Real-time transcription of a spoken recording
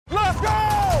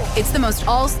It's the most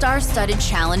all-star studded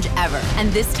challenge ever.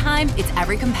 And this time, it's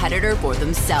every competitor for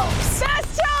themselves.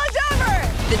 Best challenge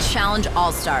ever! The Challenge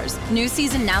All-Stars. New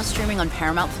season now streaming on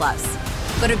Paramount+.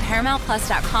 Go to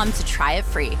ParamountPlus.com to try it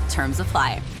free. Terms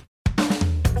apply.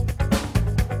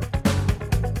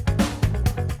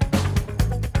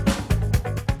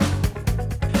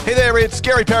 Hey there, it's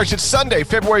Gary Parrish. It's Sunday,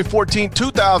 February 14,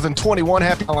 2021.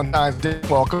 Happy Valentine's Day.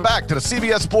 Welcome back to the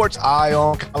CBS Sports Eye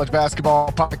on College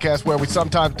Basketball podcast, where we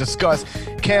sometimes discuss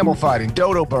camel fighting,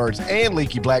 dodo birds, and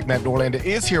leaky black. Matt Norlander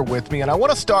is here with me, and I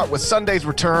want to start with Sunday's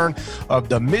return of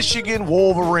the Michigan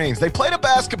Wolverines. They played a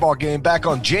basketball game back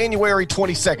on January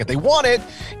 22nd. They won it,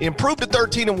 improved to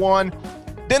 13-1.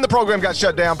 Then the program got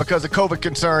shut down because of COVID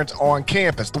concerns on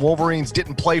campus. The Wolverines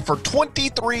didn't play for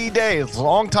 23 days, a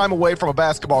long time away from a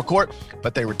basketball court,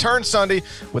 but they returned Sunday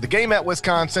with a game at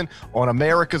Wisconsin on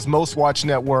America's most watched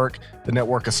network, the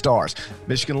Network of Stars.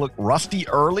 Michigan looked rusty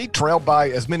early, trailed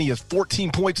by as many as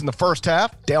 14 points in the first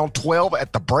half, down 12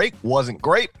 at the break, wasn't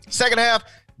great. Second half,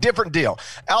 different deal.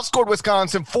 Outscored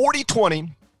Wisconsin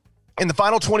 40-20 in the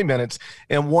final 20 minutes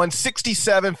and won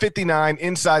 67-59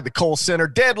 inside the Kohl Center.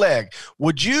 Dead leg.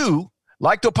 Would you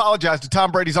like to apologize to Tom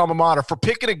Brady's alma mater for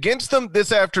picking against them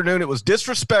this afternoon? It was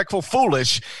disrespectful,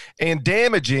 foolish, and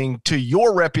damaging to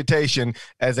your reputation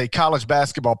as a college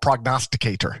basketball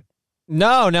prognosticator.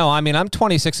 No. I mean, I'm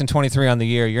 26-23 on the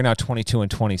year. You're now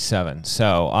 22-27.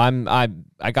 So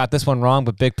I got this one wrong,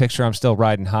 but big picture, I'm still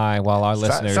riding high while our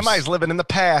listeners. Somebody's living in the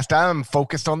past. I'm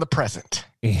focused on the present.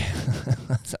 Yeah.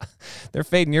 They're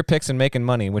fading your picks and making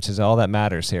money, which is all that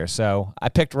matters here. So I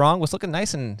picked wrong. Was looking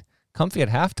nice and comfy at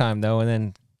halftime, though, and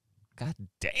then, god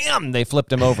damn, they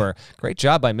flipped him over. Great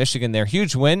job by Michigan there.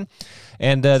 Huge win.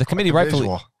 And the committee rightfully...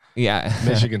 Visual. Yeah.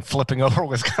 Michigan flipping over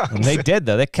Wisconsin. And they did,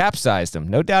 though. They capsized them.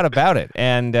 No doubt about it.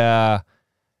 And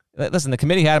listen, the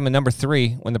committee had him at number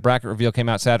 3 when the bracket reveal came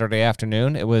out Saturday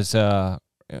afternoon. It was the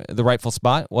rightful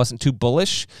spot. Wasn't too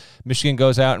bullish. Michigan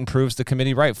goes out and proves the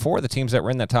committee right. 4 of the teams that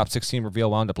were in that top 16 reveal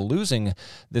wound up losing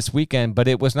this weekend, but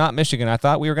it was not Michigan. I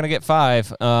thought we were going to get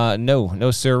 5.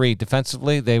 No siree.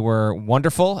 Defensively, they were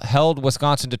wonderful. Held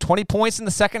Wisconsin to 20 points in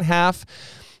the second half.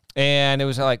 And it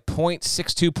was like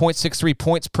 0.62, 0.63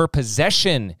 points per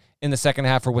possession in the second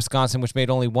half for Wisconsin, which made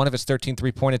only one of its 13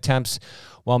 three-point attempts,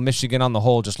 while Michigan on the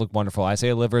whole just looked wonderful.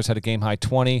 Isaiah Livers had a game-high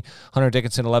 20, Hunter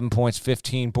Dickinson 11 points,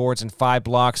 15 boards, and 5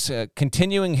 blocks,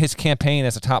 continuing his campaign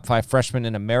as a top 5 freshman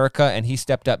in America, and he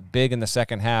stepped up big in the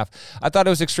second half. I thought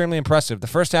it was extremely impressive. The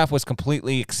first half was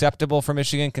completely acceptable for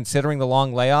Michigan, considering the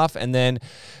long layoff, and then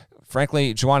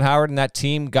frankly, Juwan Howard and that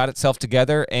team got itself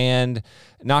together and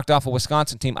knocked off a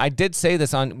Wisconsin team. I did say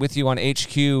this with you on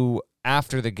HQ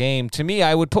after the game. To me,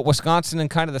 I would put Wisconsin in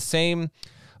kind of the same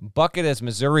bucket as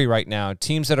Missouri right now.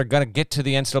 Teams that are going to get to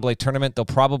the NCAA tournament, they'll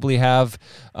probably have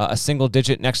a single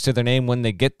digit next to their name when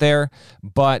they get there,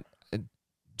 but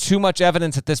too much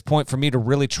evidence at this point for me to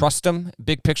really trust them.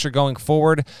 Big picture going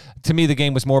forward, to me, the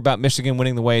game was more about Michigan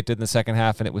winning the way it did in the second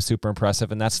half, and it was super impressive,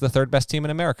 and that's the 3rd best team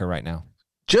in America right now.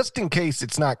 Just in case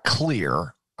it's not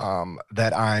clear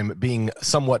that I'm being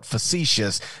somewhat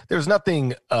facetious, there's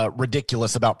nothing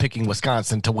ridiculous about picking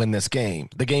Wisconsin to win this game.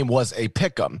 The game was a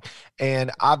pick'em.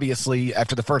 And obviously,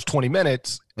 after the first 20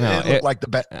 minutes, it looked like the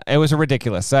bet. It was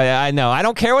ridiculous. I know. I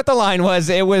don't care what the line was.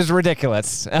 It was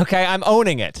ridiculous. Okay, I'm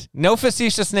owning it. No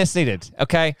facetiousness needed.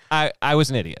 Okay, I was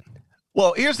an idiot.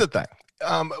 Well, here's the thing.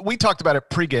 We talked about it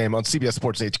pregame on CBS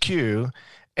Sports HQ,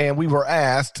 and we were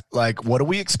asked, like, what do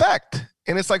we expect?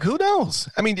 And it's like, who knows?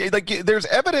 I mean, like, there's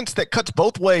evidence that cuts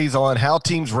both ways on how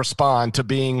teams respond to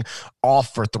being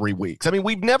off for 3 weeks. I mean,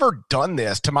 we've never done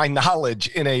this, to my knowledge,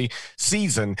 in a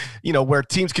season, where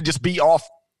teams could just be off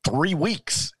 3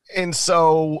 weeks. And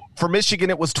so for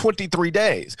Michigan, it was 23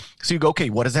 days. So you go,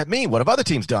 okay, what does that mean? What have other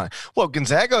teams done? Well,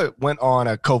 Gonzaga went on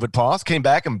a COVID pause, came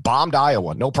back and bombed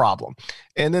Iowa, no problem.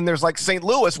 And then there's like St.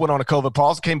 Louis went on a COVID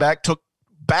pause, came back, took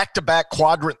back-to-back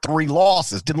quadrant 3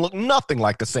 losses. Didn't look nothing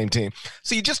like the same team.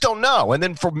 So you just don't know. And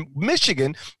then for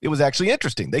Michigan, it was actually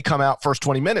interesting. They come out first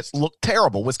 20 minutes, looked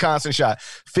terrible. Wisconsin shot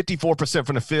 54%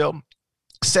 from the field,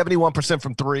 71%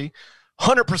 from 3,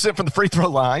 100% from the free throw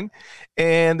line.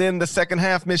 And then the second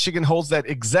half, Michigan holds that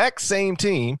exact same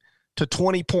team to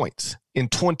 20 points in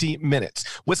 20 minutes.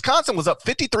 Wisconsin was up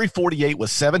 53-48 with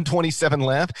 7:27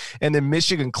 left, and then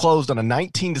Michigan closed on a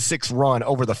 19-6 run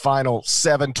over the final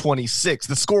 7:26.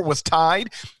 The score was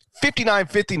tied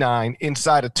 59-59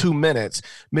 inside of 2 minutes.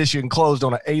 Michigan closed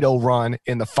on an 8-0 run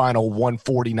in the final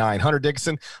 149. Hunter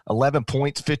Dickinson, 11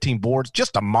 points, 15 boards,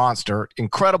 just a monster.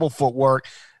 Incredible footwork.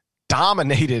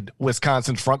 Dominated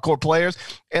Wisconsin's front court players.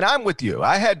 And I'm with you.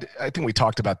 I think we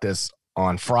talked about this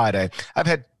on Friday. I've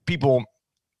had people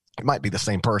it might be the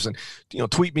same person,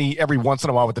 tweet me every once in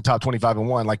a while with the top 25 and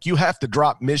 1. Like, you have to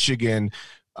drop Michigan.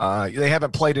 They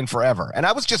haven't played in forever. And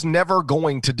I was just never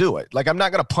going to do it. Like, I'm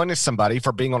not going to punish somebody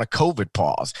for being on a COVID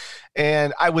pause.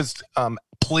 And I was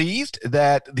pleased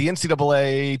that the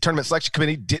NCAA Tournament Selection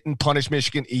Committee didn't punish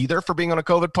Michigan either for being on a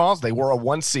COVID pause. They were a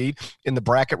 1 seed in the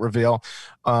bracket reveal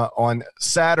on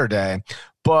Saturday.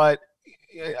 But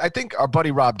I think our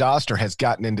buddy Rob Doster has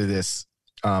gotten into this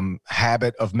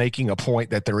habit of making a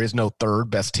point that there is no third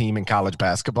best team in college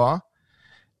basketball.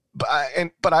 But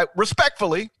I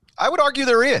respectfully, I would argue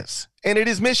there is, and it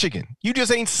is Michigan. You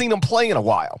just ain't seen them play in a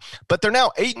while. But they're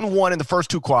now 8-1 in the first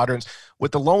 2 quadrants,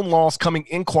 with the lone loss coming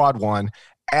in quad 1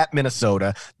 at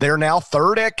Minnesota. They're now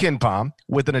third at KenPom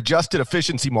with an adjusted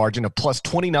efficiency margin of plus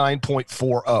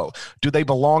 29.40. Do they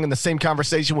belong in the same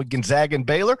conversation with Gonzaga and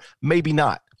Baylor? Maybe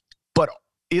not. But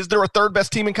is there a third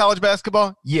best team in college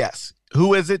basketball? Yes.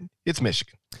 Who is it? It's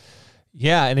Michigan.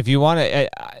 Yeah, and if you want to,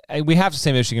 we have to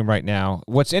say Michigan right now.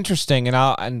 What's interesting,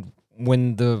 and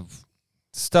when the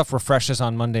stuff refreshes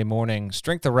on Monday morning,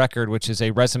 strength of record, which is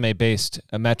a resume-based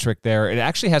metric there, it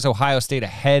actually has Ohio State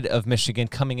ahead of Michigan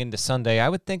coming into Sunday. I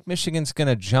would think Michigan's going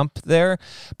to jump there,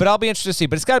 but I'll be interested to see.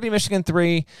 But it's got to be Michigan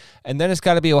 3, and then it's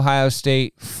got to be Ohio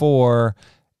State 4,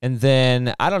 and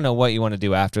then I don't know what you want to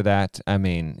do after that. I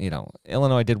mean,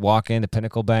 Illinois did walk into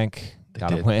Pinnacle Bank.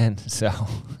 Got a win, so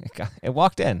it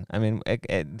walked in. I mean,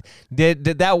 did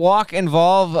that walk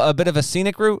involve a bit of a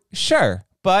scenic route? Sure,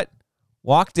 but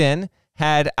walked in,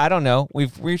 had, I don't know,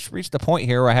 we've reached the point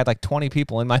here where I had like 20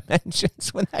 people in my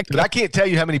mentions when that Dude, I can't tell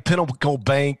you how many Pinnacle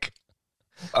Bank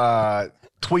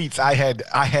tweets I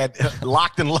had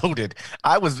locked and loaded.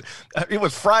 It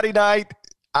was Friday night.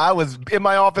 I was in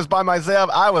my office by myself.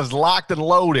 I was locked and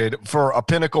loaded for a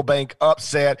Pinnacle Bank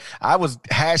upset. I was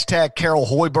hashtag Carol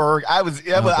Hoiberg. I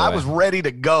was ready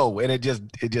to go, and it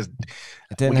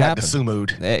didn't happen.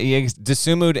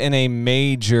 Desumued in a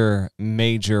major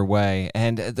way.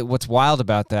 And what's wild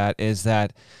about that is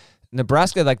that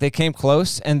Nebraska, like, they came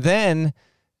close, and then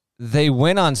they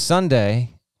win on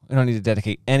Sunday. We don't need to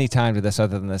dedicate any time to this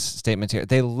other than this statement here.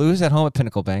 They lose at home at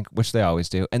Pinnacle Bank, which they always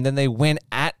do, and then they win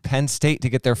at Penn State to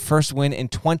get their first win in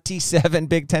 27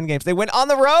 Big Ten games. They went on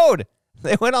the road.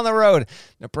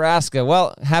 Nebraska,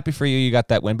 well, happy for you. You got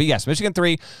that win. But yes, Michigan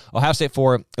 3, Ohio State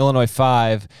 4, Illinois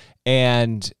 5,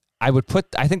 and I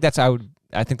think that's how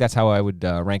I would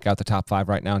rank out the top 5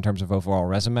 right now in terms of overall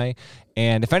resume.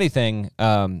 And if anything,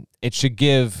 it should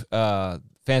give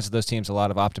fans of those teams a lot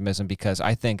of optimism, because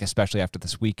I think, especially after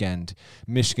this weekend,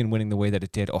 Michigan winning the way that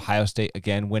it did, Ohio State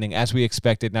again winning as we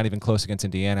expected, not even close against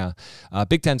Indiana.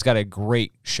 Big Ten's got a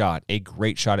great shot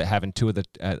at having two of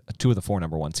the 4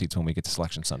 number 1 seeds when we get to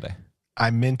Selection Sunday. I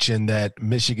mentioned that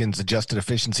Michigan's adjusted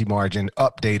efficiency margin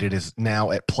updated is now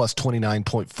at plus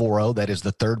 29.40. That is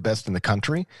the 3rd best in the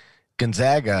country.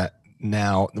 Gonzaga,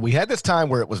 now, we had this time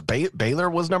where it was Baylor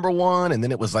was number 1, and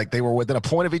then it was like they were within a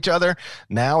point of each other.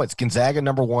 Now it's Gonzaga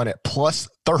number 1 at plus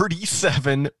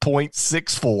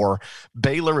 37.64.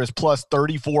 Baylor is plus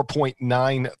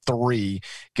 34.93.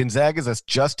 Gonzaga's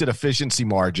adjusted efficiency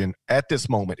margin at this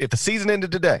moment, if the season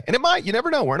ended today, and it might, you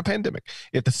never know, we're in a pandemic.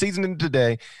 If the season ended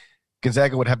today,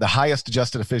 Gonzaga would have the highest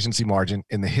adjusted efficiency margin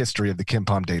in the history of the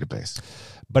KenPom database.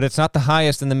 But it's not the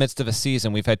highest in the midst of a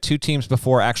season. We've had 2 teams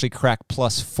before actually crack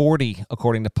plus 40,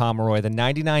 according to Pomeroy. The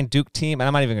 99 Duke team, and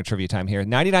I'm not even going to trivia time here,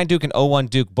 99 Duke and 01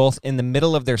 Duke, both in the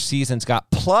middle of their seasons,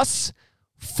 got plus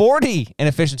 40 in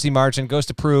efficiency margin. Goes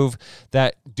to prove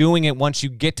that doing it once you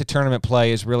get to tournament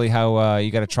play is really how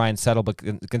you got to try and settle. But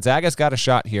Gonzaga's got a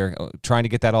shot here, trying to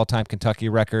get that all-time Kentucky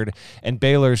record, and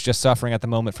Baylor's just suffering at the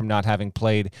moment from not having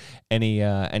played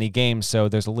any games. So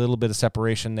there's a little bit of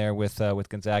separation there with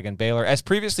Gonzaga and Baylor, as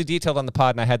previously detailed on the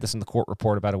pod, and I had this in the court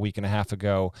report about a week and a half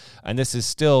ago, and this is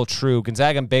still true.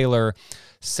 Gonzaga and Baylor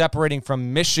separating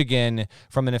from Michigan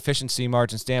from an efficiency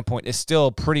margin standpoint is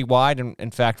still pretty wide. And in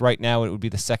fact, right now it would be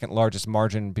the second largest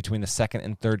margin between the second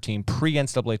and third team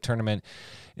pre-NCAA tournament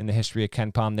in the history of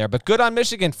KenPom there. But good on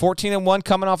Michigan, 14-1,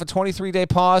 coming off a 23-day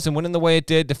pause and winning the way it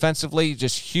did defensively.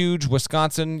 Just huge.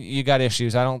 Wisconsin, you got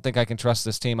issues. I don't think I can trust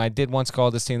this team. I did once call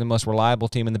this team the most reliable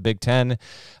team in the Big Ten.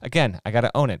 Again, I got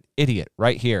to own it. Idiot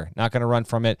right here. Not going to run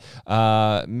from it.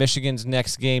 Michigan's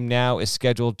next game now is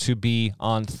scheduled to be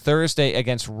on Thursday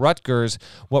against Rutgers.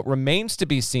 What remains to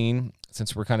be seen,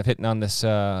 since we're kind of hitting on this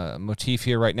motif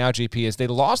here right now, GP, is they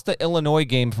lost the Illinois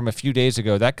game from a few days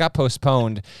ago. That got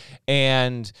postponed.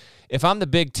 And if I'm the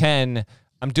Big Ten,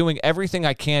 I'm doing everything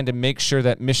I can to make sure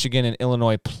that Michigan and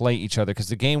Illinois play each other, because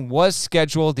the game was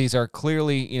scheduled. These are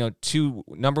clearly, 2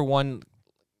 number 1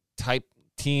 type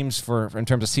teams in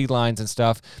terms of seed lines and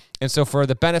stuff. And so for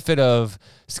the benefit of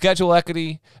schedule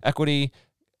equity,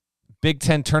 Big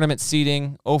Ten tournament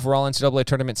seeding, overall NCAA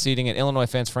tournament seeding, and Illinois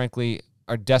fans, frankly,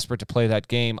 are desperate to play that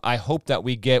game. I hope that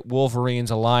we get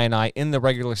Wolverines, Illini in the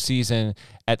regular season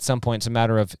at some point. It's a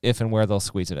matter of if and where they'll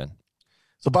squeeze it in.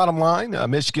 So bottom line,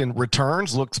 Michigan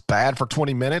returns, looks bad for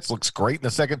 20 minutes, looks great in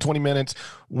the second 20 minutes,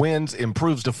 wins,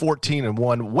 improves to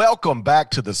 14-1. Welcome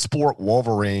back to the sport,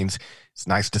 Wolverines. It's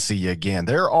nice to see you again.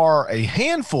 There are a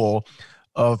handful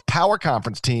of power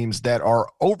conference teams that are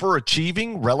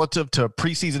overachieving relative to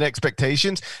preseason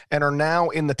expectations and are now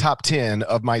in the top 10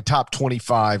 of my top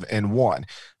 25-1.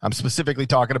 I'm specifically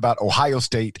talking about Ohio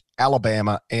State,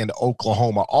 Alabama, and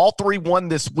Oklahoma. All three won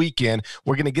this weekend.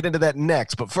 We're going to get into that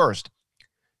next, but first,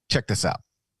 check this out.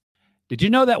 Did you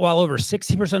know that while over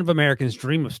 60% of Americans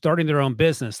dream of starting their own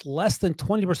business, less than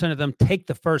 20% of them take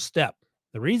the first step?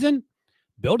 The reason?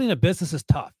 Building a business is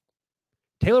tough.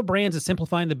 Taylor Brands is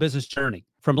simplifying the business journey.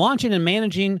 From launching and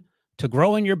managing to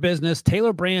growing your business,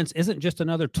 Taylor Brands isn't just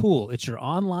another tool. It's your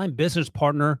online business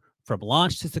partner from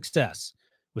launch to success.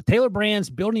 With Taylor Brands,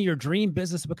 building your dream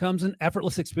business becomes an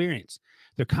effortless experience.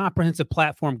 Their comprehensive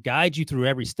platform guides you through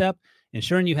every step,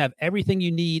 ensuring you have everything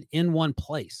you need in one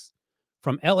place.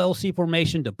 From LLC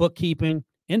formation to bookkeeping,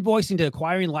 invoicing to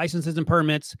acquiring licenses and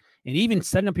permits, and even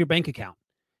setting up your bank account,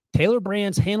 Taylor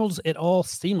Brands handles it all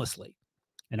seamlessly.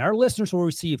 And our listeners will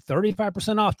receive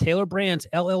 35% off Taylor Brands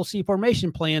LLC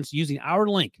formation plans using our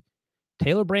link,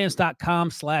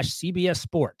 taylorbrands.com/CBS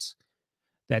Sports.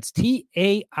 That's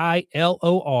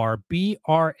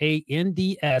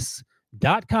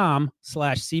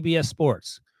TAILORBRANDS.com/CBS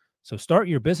Sports. So start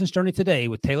your business journey today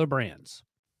with Taylor Brands.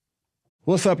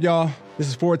 What's up, y'all? This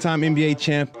is four-time NBA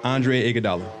champ Andre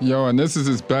Iguodala. Yo, and this is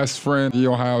his best friend, the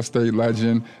Ohio State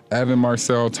legend, Evan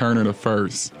Marcel Turner I.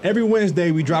 Every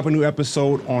Wednesday, we drop a new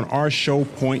episode on our show,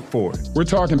 Point Forward. We're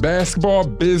talking basketball,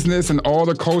 business, and all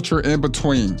the culture in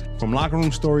between. From locker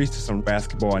room stories to some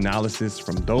basketball analysis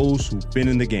from those who've been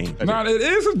in the game. Nah, it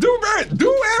is a dude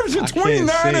averaging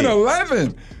 29 and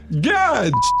 11.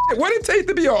 God, what it take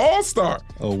to be an all-star?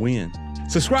 A win.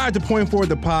 Subscribe to Point Forward,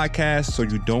 the podcast, so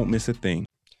you don't miss a thing.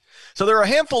 So there are a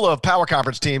handful of power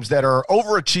conference teams that are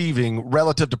overachieving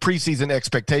relative to preseason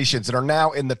expectations and are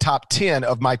now in the top 10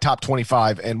 of my top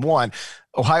 25-1.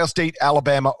 Ohio State,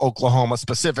 Alabama, Oklahoma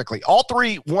specifically. All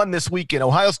three won this weekend.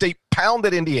 Ohio State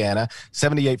pounded Indiana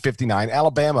 78-59.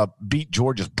 Alabama beat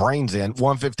Georgia's brains in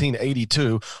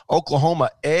 115-82.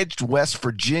 Oklahoma edged West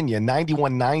Virginia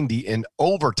 91-90 in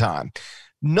overtime.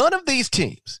 None of these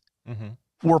teams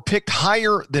were picked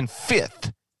higher than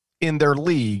fifth in their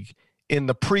league in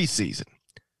the preseason.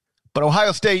 But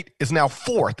Ohio State is now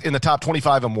fourth in the top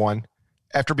 25-1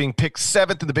 after being picked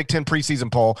seventh in the Big Ten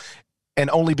preseason poll and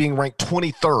only being ranked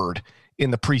 23rd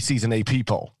in the preseason AP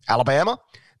poll. Alabama,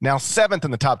 now seventh in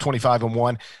the top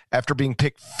 25-1 after being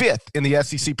picked fifth in the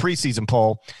SEC preseason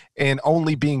poll and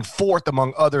only being fourth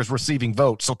among others receiving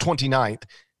votes, so 29th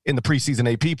in the preseason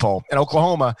AP poll. And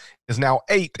Oklahoma is now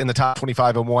eighth in the top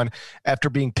 25-1 after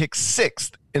being picked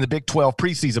sixth in the Big 12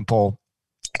 preseason poll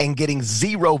and getting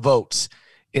 0 votes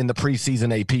in the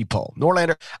preseason AP poll.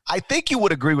 Norlander, I think you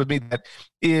would agree with me that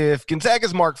if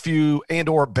Gonzaga's Mark Few and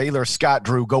or Baylor's Scott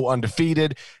Drew go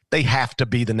undefeated, they have to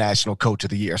be the national coach of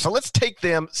the year. So let's take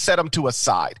them, set them to a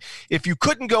side. If you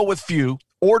couldn't go with Few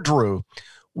or Drew,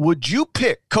 would you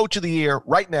pick coach of the year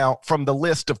right now from the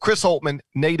list of Chris Holtmann,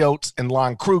 Nate Oates, and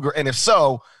Lon Kruger? And if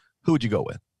so, who would you go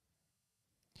with?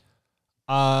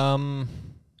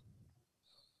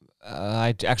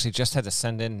 I actually just had to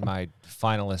send in my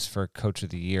finalists for coach of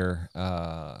the year,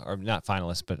 or not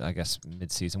finalists, but I guess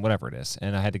midseason, whatever it is.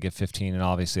 And I had to give 15, and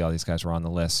obviously all these guys were on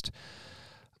the list.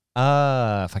 If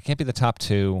I can't be the top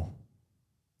two,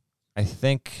 I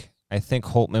think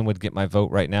Holtmann would get my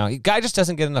vote right now. Guy just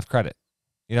doesn't get enough credit.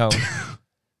 You know,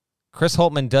 Chris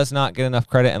Holtmann does not get enough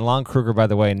credit, and Lon Kruger, by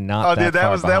the way, not that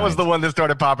far behind. That was the one that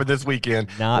started popping this weekend.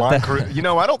 Kruger. You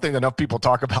know, I don't think enough people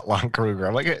talk about Lon Kruger.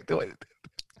 I'm like,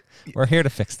 we're here to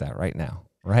fix that right now.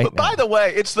 But by the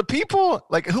way, it's the people,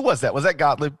 like, who was that? Was that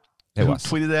Gottlieb who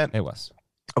tweeted that? It was.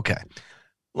 Okay.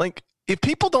 Like, if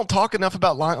people don't talk enough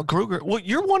about Lon Kruger, well,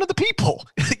 you're one of the people.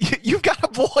 You've got a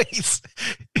voice.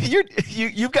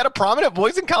 You've got a prominent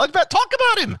voice in college basketball. Talk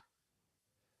about him.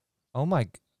 Oh my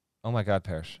God,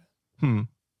 Parrish.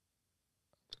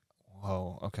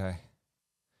 Whoa, okay.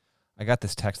 I got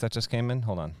this text that just came in.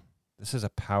 Hold on. This is a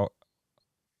power.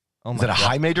 Oh my Is it a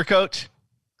high major coach?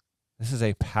 This is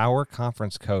a power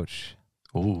conference coach.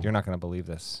 Ooh. You're not going to believe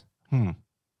this.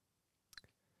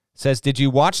 Says, did you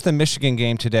watch the Michigan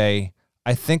game today?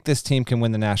 I think this team can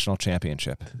win the national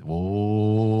championship.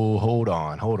 Whoa, hold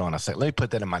on a sec. Let me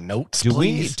put that in my notes,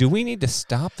 please. Do we need to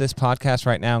stop this podcast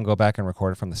right now and go back and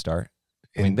record it from the start?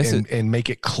 And make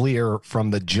it clear from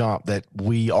the jump that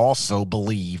we also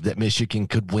believe that Michigan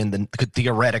could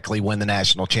theoretically win the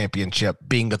national championship,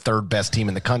 being the third best team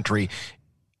in the country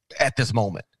at this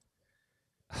moment.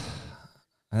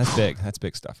 That's big. That's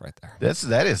big stuff right there. That's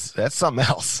something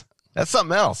else. That's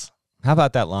something else. How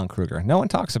about that Lon Kruger? No one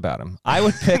talks about him. I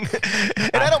would pick,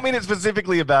 and I don't mean it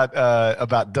specifically about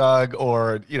Doug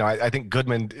or I think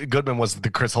Goodman was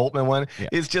the Chris Holtman one. Yeah.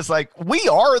 It's just like we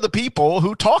are the people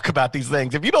who talk about these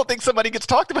things. If you don't think somebody gets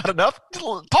talked about enough,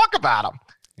 talk about them.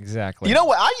 Exactly. You know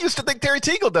what? I used to think Terry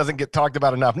Teagle doesn't get talked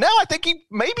about enough. Now I think he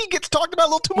maybe gets talked about a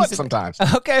little too much sometimes.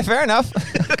 Okay, fair enough.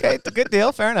 Okay, good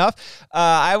deal. Fair enough.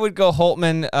 I would go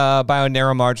Holtman by a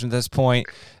narrow margin at this point.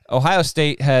 Ohio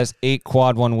State has 8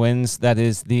 quad 1 wins. That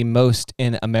is the most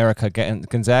in America.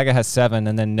 Gonzaga has 7,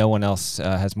 and then no one else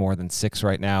has more than 6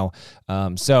 right now.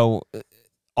 So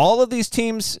all of these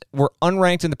teams were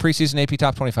unranked in the preseason AP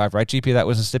Top 25, right, GP? That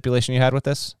was a stipulation you had with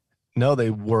this? No, they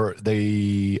were.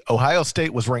 Ohio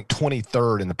State was ranked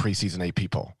 23rd in the preseason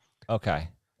AP poll. Okay.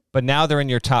 But now they're in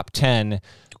your top 10.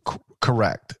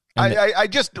 Correct. I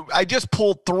just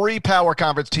pulled 3 power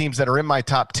conference teams that are in my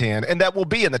top 10, and that will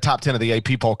be in the top 10 of the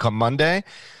AP poll come Monday,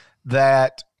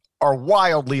 that are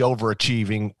wildly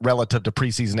overachieving relative to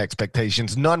preseason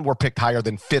expectations. None were picked higher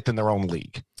than 5th in their own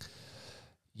league.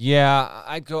 Yeah,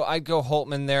 I'd go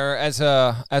Holtman there as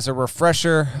a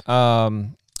refresher.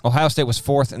 Ohio State was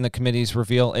 4th in the committee's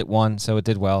reveal. It won, so it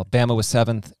did well. Bama was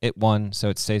 7th. It won, so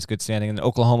it stays good standing. And then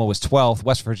Oklahoma was 12th.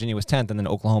 West Virginia was 10th, and then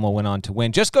Oklahoma went on to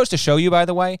win. Just goes to show you, by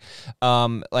the way,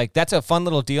 that's a fun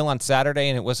little deal on Saturday,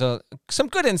 and it was some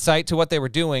good insight to what they were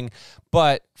doing.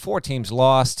 But 4 teams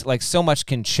lost. So much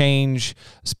can change,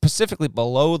 specifically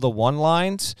below the 1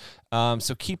 lines.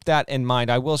 So keep that in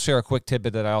mind. I will share a quick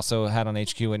tidbit that I also had on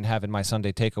HQ and have in my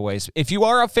Sunday takeaways. If you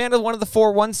are a fan of one of the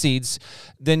 4-1 seeds,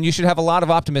 then you should have a lot of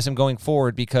optimism going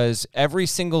forward, because every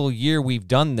single year we've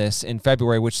done this in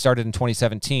February, which started in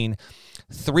 2017,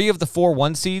 3 of the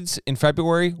 4-1 seeds in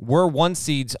February were 1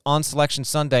 seeds on Selection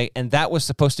Sunday, and that was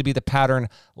supposed to be the pattern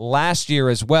last year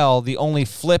as well. The only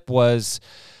flip was,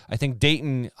 I think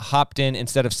Dayton hopped in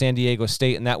instead of San Diego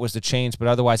State, and that was the change. But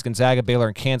otherwise, Gonzaga, Baylor,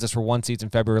 and Kansas were 1 seeds in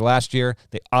February last year.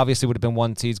 They obviously would have been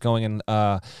 1 seeds going in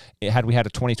had we had a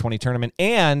 2020 tournament.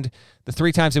 And the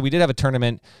 3 times that we did have a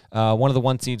tournament, one of the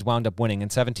 1 seeds wound up winning. In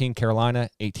 17, Carolina,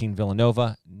 18,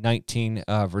 Villanova, 19,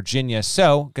 Virginia.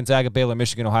 So Gonzaga, Baylor,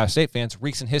 Michigan, Ohio State fans,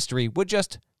 recent history would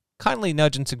just kindly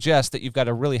nudge and suggest that you've got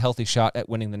a really healthy shot at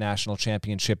winning the national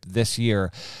championship this year.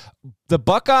 The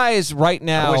Buckeyes right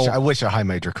now. I wish a high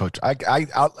major coach.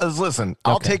 Listen,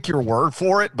 I'll take your word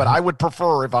for it, but I would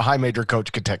prefer if a high major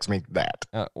coach could text me that.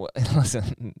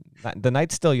 Listen, the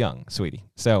night's still young, sweetie.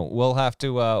 So we'll have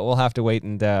to wait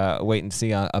and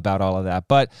see about all of that.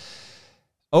 But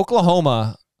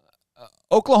Oklahoma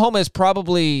is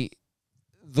probably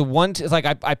the one.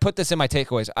 I put this in my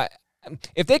takeaways.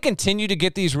 If they continue to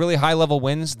get these really high-level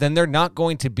wins, then they're not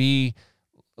going to be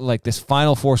like this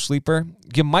Final Four sleeper.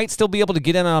 You might still be able to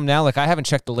get in on them now. I haven't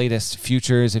checked the latest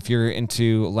futures if you're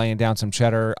into laying down some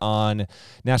cheddar on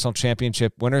national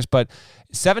championship winners, but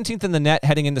 17th in the net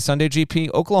heading into Sunday,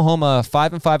 GP. Oklahoma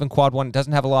 5-5 in quad 1. It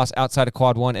doesn't have a loss outside of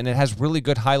quad 1, and it has really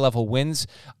good high-level wins.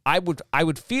 I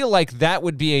would feel like that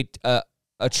would be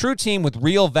a true team with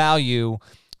real value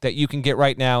that you can get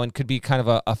right now and could be kind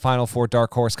of a Final Four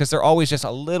dark horse, because they're always just a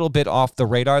little bit off the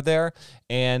radar there,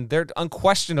 and they're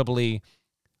unquestionably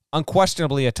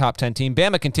a top 10 team.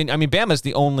 Bama's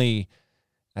the only,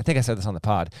 I think I said this on the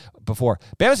pod before,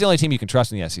 Bama's the only team you can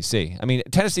trust in the SEC.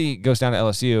 Tennessee goes down to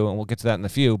LSU, and we'll get to that in a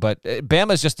few, but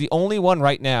Bama's just the only one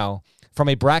right now from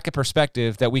a bracket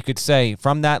perspective that we could say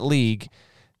from that league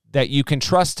that you can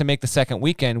trust to make the second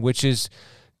weekend, which is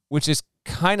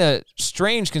kind of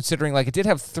strange considering it did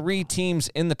have 3 teams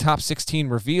in the top 16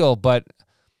 reveal, but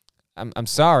I'm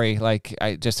sorry,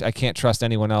 I can't trust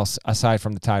anyone else aside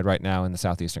from the Tide right now in the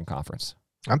Southeastern Conference.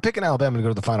 I'm picking Alabama to go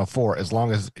to the Final Four as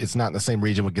long as it's not in the same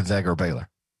region with Gonzaga or Baylor.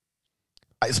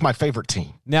 It's my favorite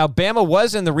team. Now, Bama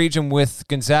was in the region with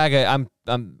Gonzaga.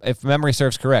 If memory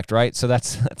serves correct, right? So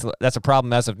that's a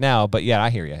problem as of now. But yeah, I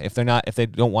hear you. If they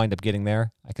don't wind up getting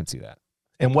there, I can see that.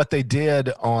 And what they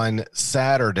did on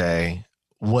Saturday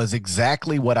was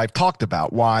exactly what I've talked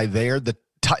about. Why they're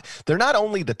not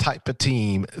only the type of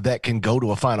team that can go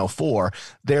to a Final Four,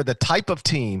 they're the type of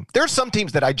team. There's some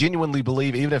teams that I genuinely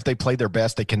believe, even if they play their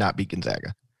best, they cannot beat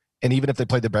Gonzaga. And even if they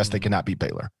play their best, they cannot beat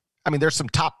Baylor. There's some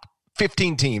top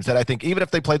 15 teams that I think, even if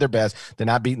they play their best, they're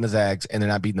not beating the Zags and they're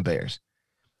not beating the Bears.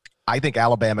 I think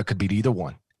Alabama could beat either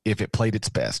one if it played its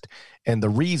best. And the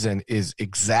reason is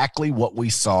exactly what we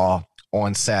saw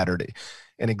on Saturday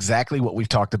and exactly what we've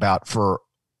talked about for,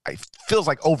 it feels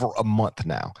like over a month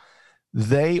now.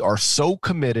 They are so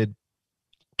committed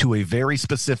to a very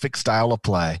specific style of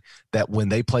play that when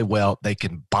they play well, they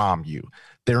can bomb you.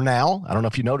 They're now, I don't know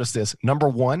if you noticed this, number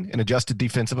 1 in adjusted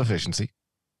defensive efficiency.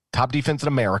 Top defense in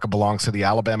America belongs to the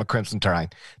Alabama Crimson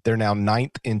Tide. They're now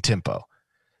 9th in tempo.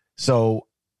 So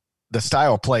the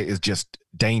style of play is just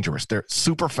dangerous. They're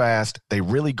super fast. They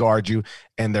really guard you,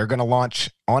 and they're going to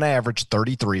launch, on average,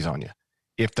 33s on you.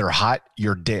 If they're hot,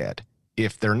 you're dead.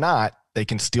 If they're not, they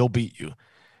can still beat you.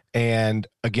 And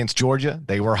against Georgia,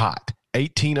 they were hot.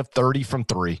 18 of 30 from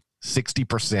 3,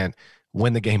 60%,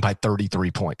 win the game by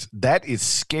 33 points. That is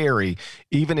scary,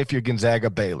 even if you're Gonzaga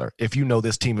Baylor. If you know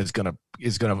this team is gonna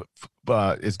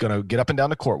get up and down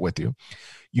the court with you,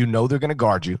 you know they're gonna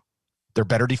guard you. They're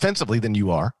better defensively than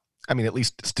you are. I mean, at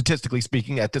least statistically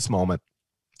speaking, at this moment,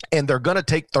 and they're gonna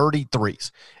take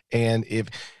 33s. And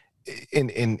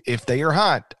if they are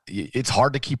hot, it's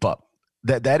hard to keep up.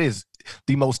 That is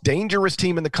the most dangerous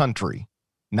team in the country,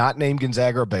 not named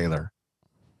Gonzaga or Baylor,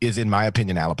 is, in my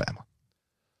opinion, Alabama.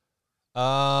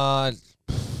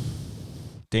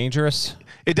 Dangerous.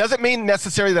 It doesn't mean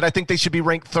necessarily that I think they should be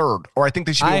ranked 3rd or I think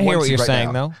they should be. I hear what you're right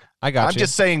saying, now. though. I got you. I'm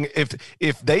just saying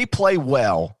if they play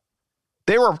well,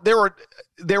 there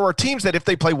are teams that if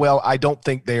they play well, I don't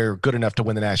think they're good enough to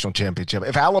win the national championship.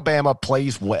 If Alabama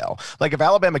plays well, like if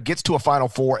Alabama gets to a Final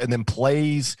Four and then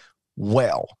plays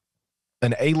well,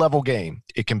 an A-level game,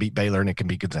 it can beat Baylor and it can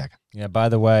beat Gonzaga. Yeah, by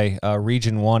the way,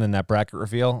 Region 1 in that bracket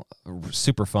reveal,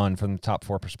 super fun from the top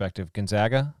 4 perspective.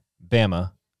 Gonzaga,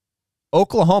 Bama,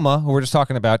 Oklahoma, who we're just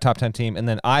talking about, top 10 team, and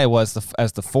then Iowa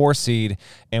as the 4 seed,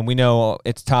 and we know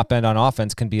its top end on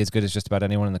offense can be as good as just about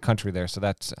anyone in the country there. So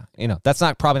that's that's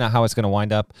probably not how it's going to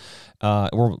wind up.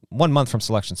 We're 1 month from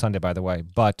Selection Sunday, by the way,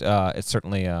 but it's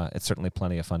certainly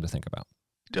plenty of fun to think about.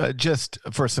 Just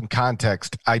for some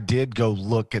context, I did go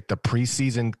look at the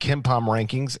preseason KenPom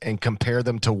rankings and compare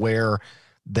them to where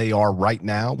they are right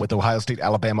now with Ohio State,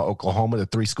 Alabama, Oklahoma, the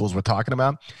 3 schools we're talking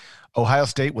about. Ohio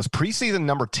State was preseason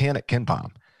number 10 at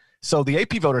KenPom. So the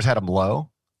AP voters had them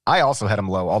low. I also had them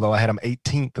low, although I had them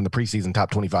 18th in the preseason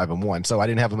top 25 and 1. So I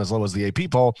didn't have them as low as the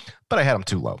AP poll, but I had them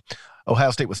too low.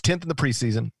 Ohio State was 10th in the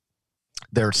preseason.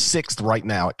 They're 6th right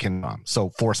now at KenPom, so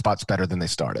 4 spots better than they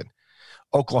started.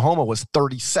 Oklahoma was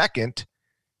 32nd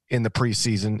in the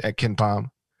preseason at KenPom,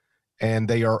 and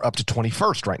they are up to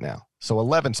 21st right now, so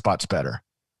 11 spots better.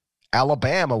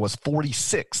 Alabama was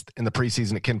 46th in the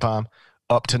preseason at KenPom,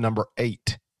 up to number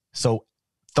 8, so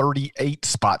 38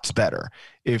 spots better.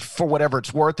 If, for whatever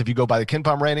it's worth, if you go by the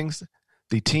KenPom ratings,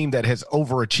 the team that has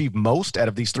overachieved most out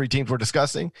of these 3 teams we're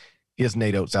discussing is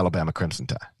Nate Oates' Alabama Crimson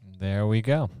Tide. There we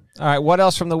go. All right, what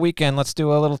else from the weekend? Let's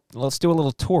do a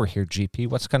little tour here, GP.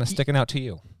 What's kind of sticking out to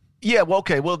you? Yeah, well,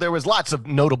 okay. Well, there was lots of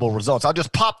notable results. I'll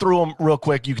just pop through them real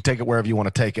quick. You can take it wherever you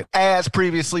want to take it. As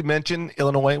previously mentioned,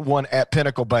 Illinois won at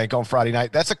Pinnacle Bank on Friday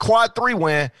night. That's a quad 3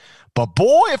 win, but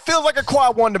boy, it feels like a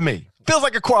quad 1 to me.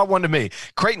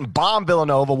 Creighton bombed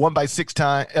Villanova, won by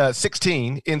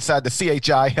 16 inside the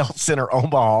CHI Health Center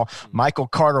Omaha. Michael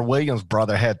Carter Williams'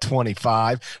 brother had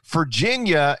 25.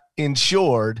 Virginia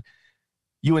ensured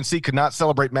UNC could not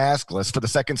celebrate maskless for the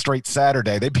second straight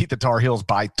Saturday. They beat the Tar Heels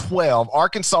by 12.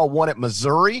 Arkansas won at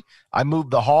Missouri. I moved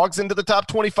the Hogs into the top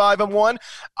 25 and 1.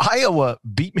 Iowa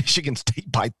beat Michigan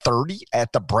State by 30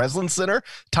 at the Breslin Center.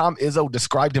 Tom Izzo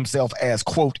described himself as,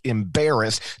 quote,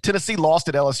 embarrassed. Tennessee lost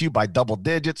at LSU by double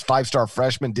digits. 5-star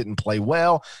freshman didn't play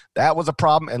well. That was a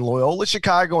problem. And Loyola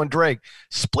Chicago and Drake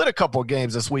split a couple of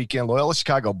games this weekend. Loyola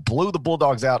Chicago blew the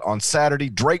Bulldogs out on Saturday.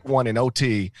 Drake won in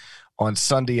OT on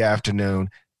Sunday afternoon.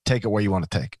 Take it where you want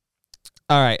to take it.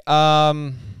 All right.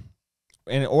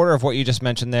 In order of what you just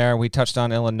mentioned there, we touched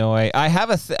on Illinois. I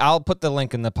have I'll put the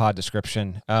link in the pod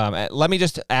description. Let me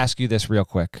just ask you this real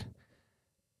quick.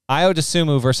 Ayo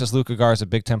Dosunmu versus Luka Garza,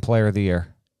 Big Ten Player of the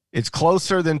Year. It's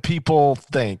closer than people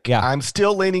think. Yeah. I'm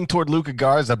still leaning toward Luka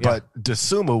Garza, but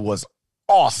Dosunmu was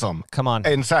awesome. Come on.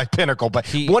 Inside Pinnacle. But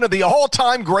one of the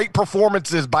all-time great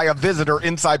performances by a visitor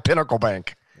inside Pinnacle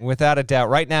Bank. Without a doubt.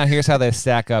 Right now, here's how they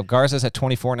stack up. Garza's at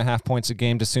 24.5 points a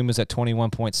game. Dosunmu's at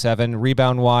 21.7.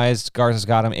 Rebound-wise, Garza's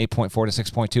got him 8.4 to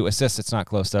 6.2. Assists, it's not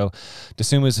close, though.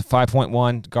 Dosunmu's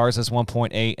 5.1. Garza's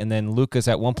 1.8. And then Luka's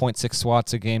at 1.6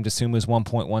 swats a game. Dosunmu's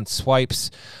 1.1 swipes.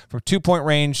 From 2-point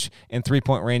range and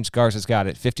 3-point range, Garza's got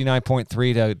it. 59.3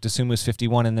 to Dosunmu's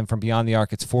 51. And then from beyond the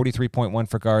arc, it's 43.1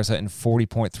 for Garza and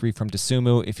 40.3 from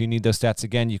Dosunmu. If you need those stats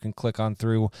again, you can click on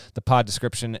through the pod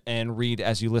description and read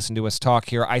as you listen to us talk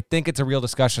here. I think it's a real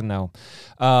discussion, though.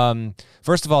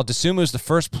 First of all, Dosunmu's the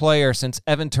first player since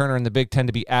Evan Turner in the Big Ten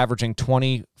to be averaging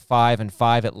 25-5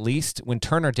 at least. When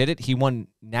Turner did it, he won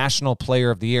National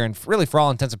Player of the Year. And really, for all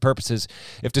intents and purposes,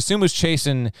 if Dosunmu's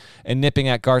chasing and nipping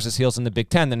at Garza's heels in the Big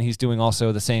Ten, then he's doing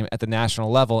also the same at the national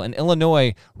level. And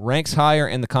Illinois ranks higher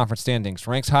in the conference standings,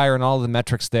 ranks higher in all of the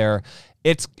metrics there.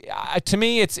 It's to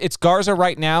me, it's Garza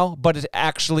right now, but it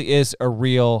actually is a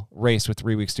real race with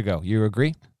 3 weeks to go. You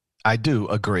agree? I do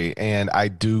agree, and I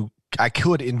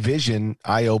could envision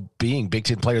Io being Big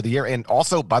Ten Player of the Year, and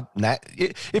also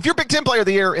if you're Big Ten Player of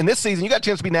the Year in this season, you got a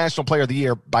chance to be National Player of the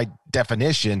Year by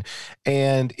definition.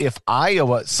 And if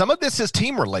Iowa, some of this is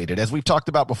team related, as we've talked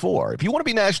about before. If you want to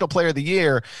be National Player of the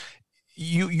Year,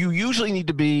 you usually need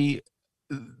to be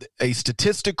a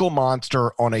statistical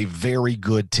monster on a very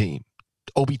good team.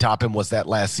 Obi Toppin was that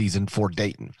last season for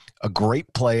Dayton. A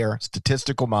great player,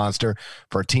 statistical monster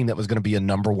for a team that was going to be a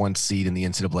number 1 seed in the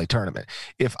NCAA tournament.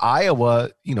 If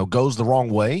Iowa, goes the wrong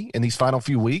way in these final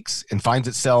few weeks and finds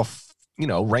itself,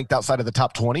 ranked outside of the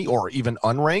top 20 or even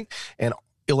unranked, and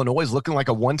Illinois is looking like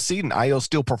a 1 seed and Io's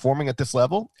still performing at this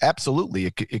level, absolutely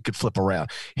it could flip around.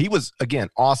 He was, again,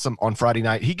 awesome on Friday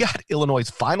night. He got Illinois'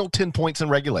 final 10 points in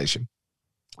regulation.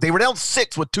 They were down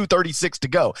 6 with 2:36 to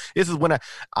go. This is when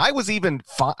I was even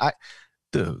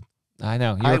dude. I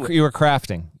know. You were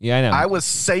crafting. Yeah, I know. I was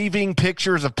saving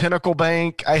pictures of Pinnacle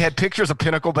Bank. I had pictures of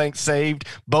Pinnacle Bank saved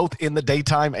both in the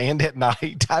daytime and at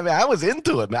night. I mean, I was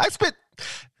into it, man.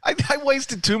 I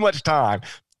wasted too much time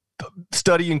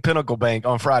studying Pinnacle Bank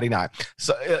on Friday night.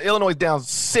 So Illinois down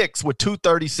 6 with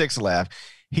 2:36 left.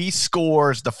 He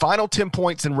scores the final 10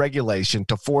 points in regulation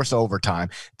to force overtime.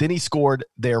 Then he scored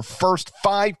their first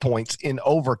 5 points in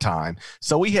overtime.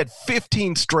 So we had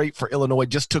 15 straight for Illinois,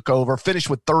 just took over, finished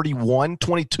with 31,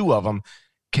 22 of them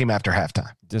came after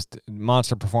halftime. Just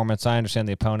monster performance. I understand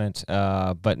the opponent,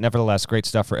 but nevertheless, great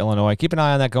stuff for Illinois. Keep an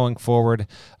eye on that going forward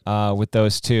with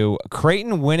those two.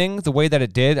 Creighton winning the way that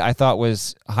it did, I thought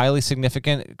was highly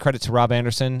significant. Credit to Rob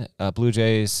Anderson, Blue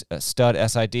Jays stud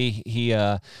SID. He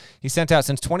sent out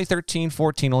since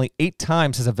 2013-14, only 8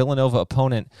 times has a Villanova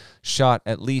opponent shot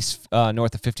at least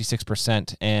north of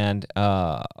 56%, and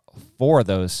 4 of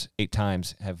those 8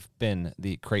 times have been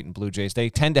the Creighton Blue Jays. They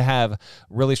tend to have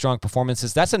really strong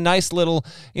performances. That's a nice little,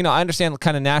 I understand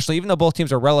kind of nationally, even though both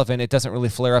teams are relevant, it doesn't really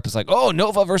flare up as like, oh,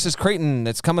 Nova versus Creighton,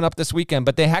 it's coming up this weekend.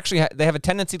 But they actually they have a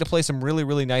tendency to play some really,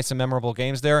 really nice and memorable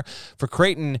games there. For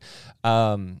Creighton,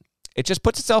 it just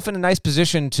puts itself in a nice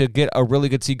position to get a really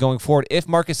good seed going forward if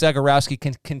Marcus Zagorowski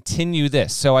can continue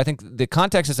this. So I think the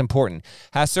context is important.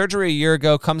 Has surgery a year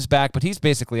ago, comes back, but he's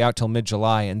basically out till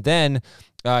mid-July. And then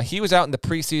he was out in the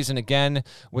preseason again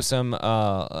with some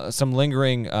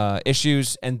lingering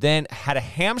issues, and then had a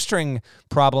hamstring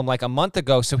problem like a month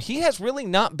ago. So he has really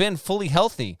not been fully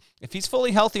healthy. If he's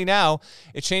fully healthy now,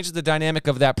 it changes the dynamic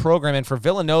of that program. And for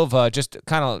Villanova, just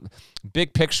kind of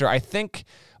big picture, I think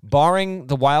barring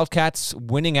the Wildcats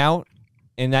winning out,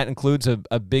 and that includes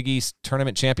a Big East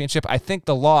tournament championship, I think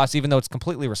the loss, even though it's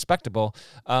completely respectable,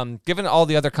 given all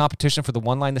the other competition for the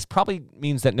 1 line, this probably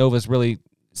means that Nova's really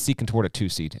seeking toward a 2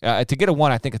 seed. To get a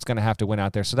 1, I think it's going to have to win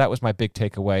out there. So that was my big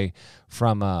takeaway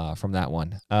from that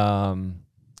one.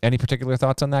 Any particular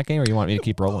thoughts on that game, or you want me to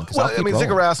keep rolling? Well,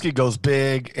 Zagorowski goes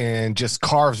big and just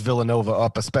carves Villanova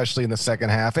up, especially in the second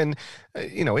half. And,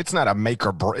 it's not a make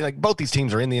or break. Like, both these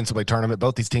teams are in the NCAA tournament.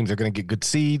 Both these teams are going to get good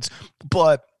seeds.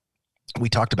 But we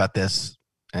talked about this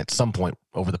at some point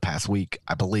over the past week,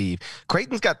 I believe.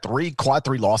 Creighton's got 3 quad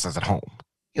 3 losses at home.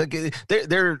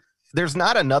 There's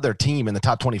not another team in the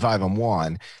top 25 and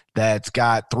 1 that's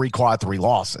got 3 quad 3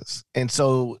 losses. And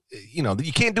so,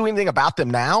 you can't do anything about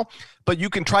them now, but you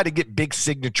can try to get big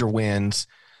signature wins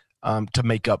to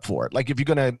make up for it. Like, if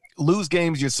you're going to lose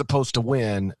games you're supposed to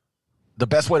win, the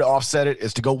best way to offset it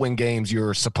is to go win games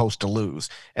you're supposed to lose.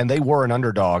 And they were an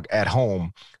underdog at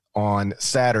home on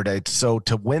Saturday. So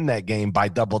to win that game by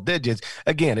double digits,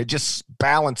 again, it just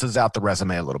balances out the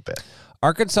resume a little bit.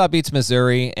 Arkansas beats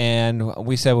Missouri, and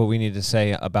we said what we needed to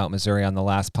say about Missouri on the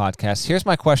last podcast. Here's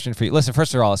my question for you. Listen,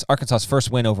 first of all, it's Arkansas's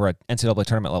first win over an NCAA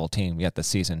tournament level team yet this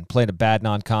season. Played a bad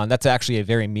non-con. That's actually a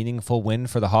very meaningful win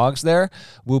for the Hogs there.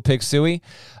 Woo Pig Suey.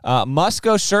 Must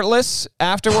go shirtless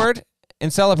afterward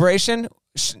in celebration.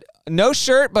 No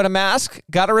shirt, but a mask.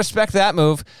 Got to respect that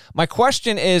move. My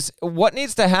question is, what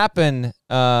needs to happen,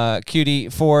 Cutie,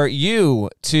 for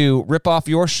you to rip off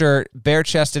your shirt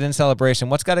bare-chested in celebration?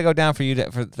 What's got to go down for you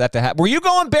for that to happen? Were you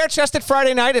going bare-chested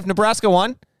Friday night if Nebraska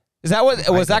won? Was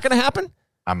that going to happen?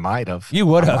 I might have. You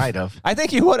would have. I might have. I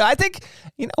think you would. I think,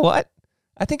 you know what?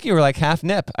 I think you were like half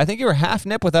nip. I think you were half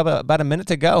nip with about a minute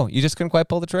to go. You just couldn't quite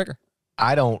pull the trigger.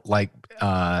 I don't like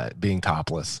being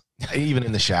topless. Even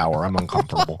in the shower, I'm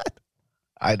uncomfortable.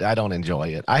 I don't enjoy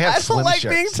it. I have swim don't like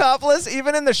shirts. being topless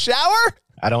even in the shower?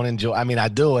 I don't enjoy. I mean, I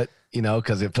do it,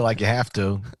 because it feel like you have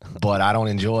to, but I don't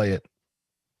enjoy it.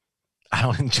 I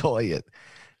don't enjoy it.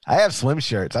 I have swim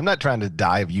shirts. I'm not trying to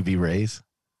die of UV rays.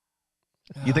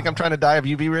 You think I'm trying to die of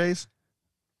UV rays?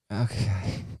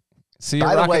 Okay. So you're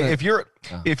By the way,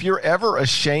 if you're ever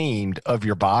ashamed of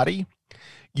your body,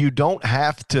 you don't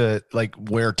have to like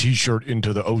wear a t-shirt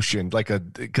into the ocean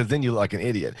because then you look like an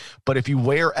idiot. But if you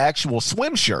wear actual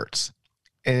swim shirts,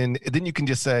 and then you can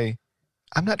just say,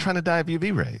 I'm not trying to die of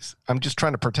UV rays. I'm just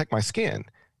trying to protect my skin.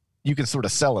 You can sort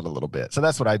of sell it a little bit. So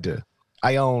that's what I do.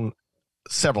 I own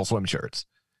several swim shirts,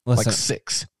 like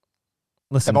 6.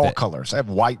 I have all colors. I have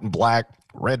white and black,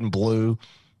 red and blue,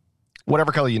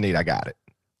 whatever color you need. I got it.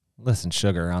 Listen,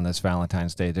 Sugar, on this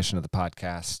Valentine's Day edition of the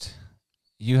podcast,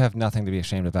 you have nothing to be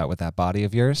ashamed about with that body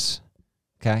of yours.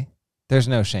 Okay? There's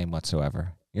no shame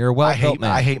whatsoever. You're a well-built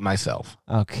man. I hate myself.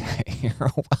 Okay.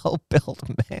 You're a well-built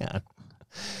man.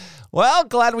 Well,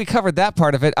 glad we covered that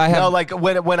part of it.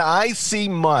 When I see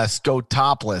Musk go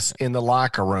topless in the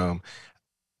locker room,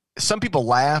 some people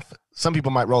laugh. Some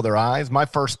people might roll their eyes. My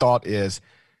first thought is,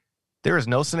 there is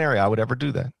no scenario I would ever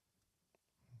do that.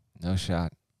 No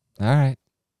shot. All right.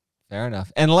 Fair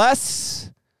enough.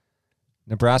 Unless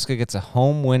Nebraska gets a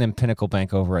home win in Pinnacle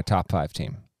Bank over a top 5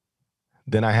 team.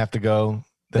 Then I have to go.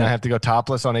 I have to go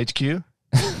topless on HQ.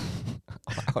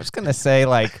 I was going to say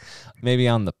maybe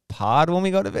on the pod when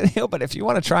we go to video, but if you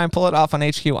want to try and pull it off on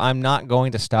HQ, I'm not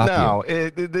going to stop you. No,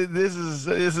 this is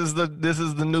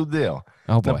the new deal.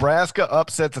 Oh boy. Nebraska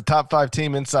upsets a top 5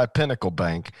 team inside Pinnacle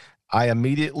Bank. I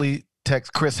immediately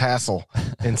text Chris Hassel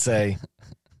and say,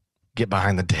 get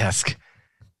behind the desk.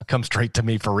 Come straight to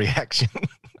me for reaction.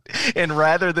 And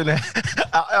rather than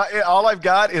all I've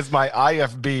got is my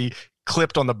IFB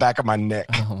clipped on the back of my neck,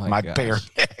 my bare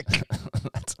neck.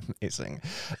 That's amazing.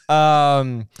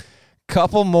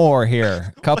 Couple more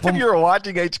here. What if you were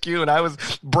watching HQ and I was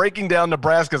breaking down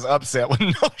Nebraska's upset with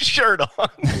no shirt on?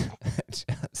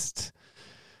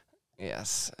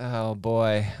 Yes. Oh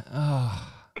boy. Oh.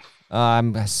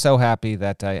 I'm so happy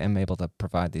that I am able to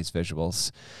provide these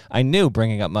visuals. I knew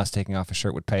bringing up Musk taking off a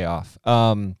shirt would pay off.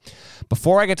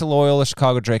 Before I get to Loyola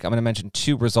Chicago Drake, I'm going to mention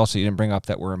 2 results that you didn't bring up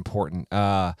that were important.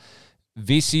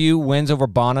 VCU wins over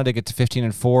Bona to get to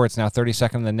 15-4. It's now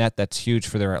 32nd in the net. That's huge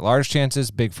for their at-large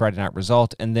chances. Big Friday night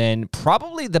result. And then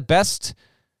probably the best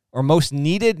or most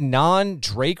needed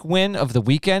non-Drake win of the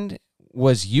weekend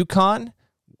was UConn.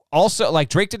 Also,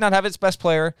 Drake did not have its best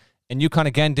player, and UConn,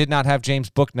 again, did not have James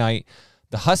Bouknight.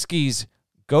 The Huskies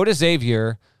go to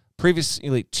Xavier,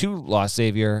 previously 2-loss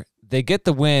Xavier. They get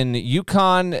the win.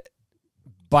 UConn,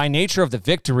 by nature of the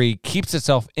victory, keeps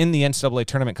itself in the NCAA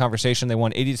tournament conversation. They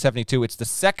won 80-72. It's the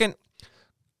second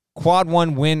quad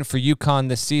 1 win for UConn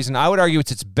this season. I would argue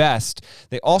it's its best.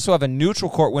 They also have a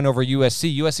neutral court win over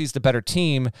USC. USC is the better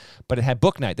team, but it had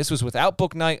Bouknight. This was without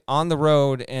Bouknight on the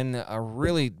road in a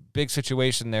really big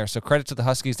situation there. So credit to the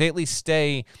Huskies. They at least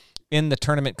stay in the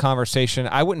tournament conversation.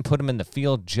 I wouldn't put them in the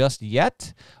field just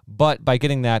yet, but by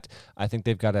getting that, I think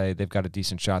they've got a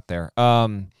decent shot there.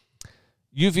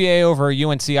 UVA over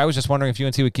UNC. I was just wondering if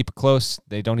UNC would keep it close.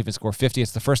 They don't even score 50.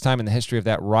 It's the first time in the history of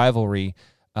that rivalry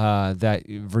that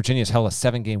Virginia's held a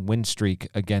 7-game win streak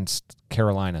against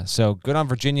Carolina. So good on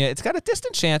Virginia. It's got a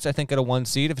distant chance, I think, at a 1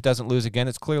 seed if it doesn't lose again.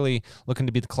 It's clearly looking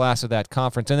to be the class of that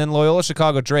conference. And then Loyola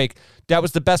Chicago Drake, that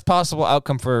was the best possible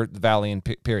outcome for the Valley in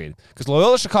period. Because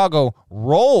Loyola Chicago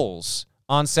rolls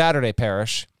on Saturday,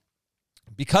 Parrish.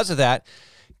 Because of that,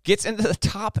 gets into the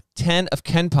top 10 of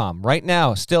KenPom right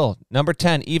now, still number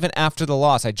 10, even after the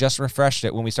loss. I just refreshed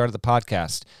it when we started the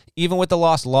podcast. Even with the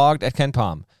loss logged at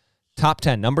KenPom. Top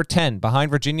 10, number 10, behind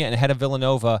Virginia and ahead of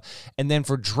Villanova. And then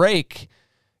for Drake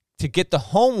to get the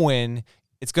home win,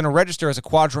 it's going to register as a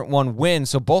quadrant 1 win.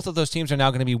 So both of those teams are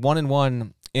now going to be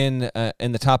 1-1 in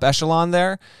the top echelon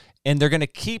there. And they're going to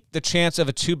keep the chance of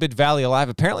a 2-bid Valley alive.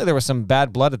 Apparently, there was some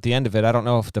bad blood at the end of it. I don't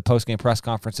know if the post-game press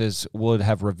conferences would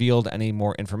have revealed any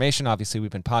more information. Obviously, we've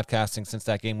been podcasting since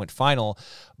that game went final.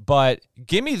 But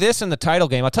give me this in the title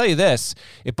game. I'll tell you this.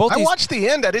 If both I watched the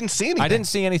end. I didn't see anything. I didn't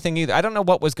see anything either. I don't know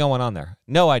what was going on there.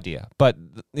 No idea. But,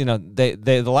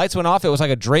 the lights went off. It was like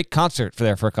a Drake concert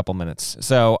for a couple minutes.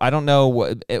 So I don't know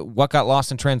what got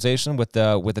lost in translation with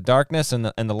the darkness and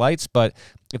the lights. But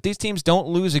if these teams don't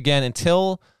lose again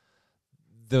until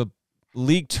the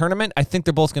league tournament, I think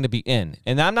they're both going to be in.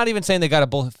 And I'm not even saying they got to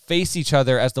both face each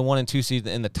other as the 1 and 2 seed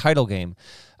in the title game.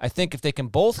 I think if they can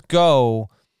both go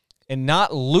and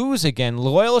not lose again,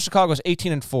 Loyola Chicago is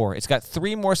 18-4. It's got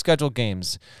 3 more scheduled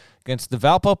games. against the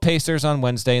Valpo Pacers on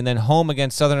Wednesday, and then home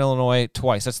against Southern Illinois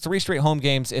twice. That's 3 straight home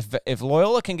games. If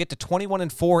Loyola can get to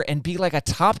 21-4 and be like a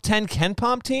top 10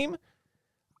 KenPom team,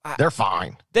 they're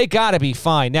fine. They got to be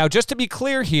fine. Now, just to be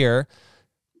clear here,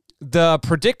 the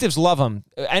predictives love them.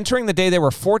 Entering the day, they were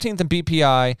 14th in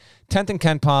BPI, 10th in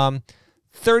KenPom,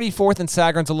 34th in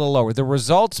Sagarin's a little lower. The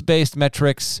results-based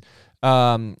metrics,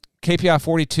 KPI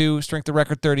 42, strength of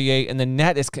record 38, and the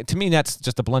net is, to me, net's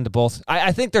just a blend of both.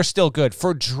 I think they're still good.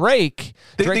 For Drake...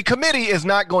 The committee is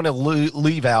not going to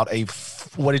leave out a,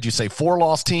 what did you say,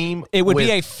 4-loss team? It would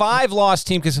be a 5-loss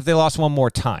team because if they lost one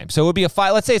more time. So it would be a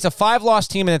 5, let's say it's a 5-loss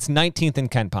team and it's 19th in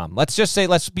KenPom. Let's just say,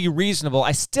 let's be reasonable.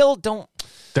 I still don't...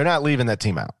 They're not leaving that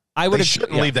team out. They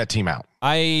shouldn't leave that team out.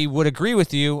 I would agree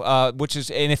with you, which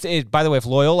is, and by the way, if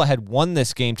Loyola had won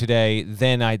this game today,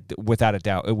 then without a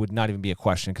doubt, it would not even be a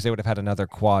question because they would have had another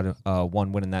quad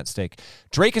 1 win in that stake.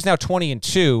 Drake is now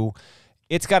 20-2.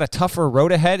 It's got a tougher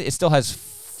road ahead. It still has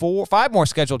 5 more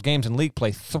scheduled games in league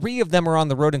play. 3 of them are on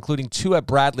the road, including 2 at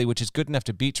Bradley, which is good enough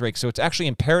to beat Drake. So it's actually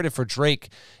imperative for Drake,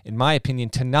 in my opinion,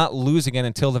 to not lose again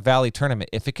until the Valley tournament.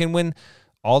 If it can win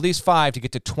all these 5 to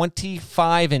get to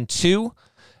 25-2,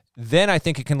 then I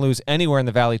think it can lose anywhere in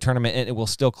the Valley tournament, and it will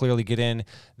still clearly get in.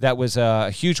 That was a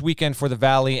huge weekend for the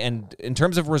Valley, and in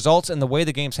terms of results and the way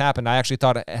the games happened, I actually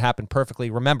thought it happened perfectly.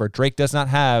 Remember, Drake does not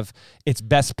have its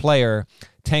best player,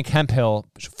 Tank Hemphill,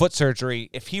 foot surgery.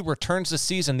 If he returns this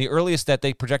season, the earliest that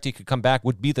they project he could come back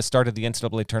would be the start of the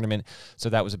NCAA tournament, so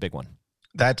that was a big one.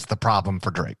 That's the problem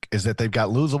for Drake, is that they've got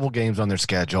losable games on their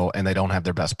schedule, and they don't have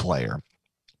their best player.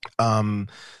 The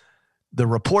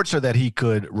reports are that he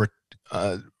could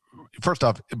first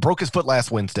off, broke his foot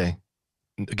last Wednesday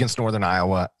against Northern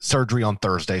Iowa, surgery on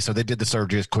Thursday. So they did the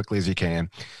surgery as quickly as you can.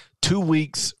 2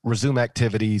 weeks, resume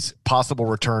activities, possible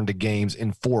return to games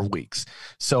in 4 weeks.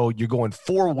 So you're going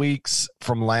 4 weeks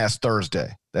from last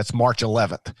Thursday. That's March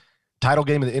 11th. Title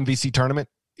game of the MVC tournament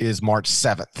is March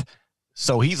 7th.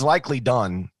 So he's likely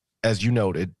done, as you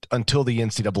noted, until the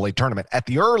NCAA tournament at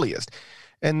the earliest.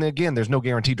 And again, there's no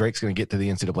guarantee Drake's going to get to the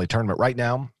NCAA tournament. Right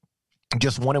now,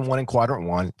 just 1-1 in quadrant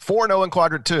 1, 4-0 in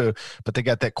quadrant 2, but they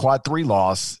got that quad 3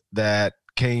 loss that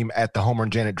came at the Homer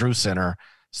and Janet Drew Center.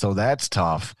 So that's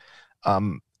tough.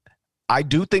 I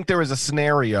do think there is a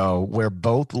scenario where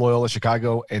both Loyola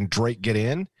Chicago and Drake get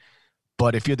in,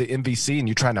 but if you're the MVC and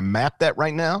you're trying to map that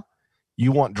right now,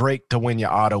 you want Drake to win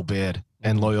your auto bid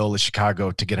and Loyola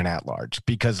Chicago to get an at-large,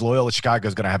 because Loyola Chicago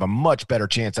is going to have a much better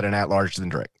chance at an at-large than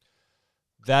Drake.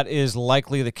 That is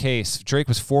likely the case. Drake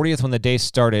was 40th when the day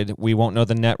started. We won't know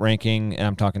the net ranking, and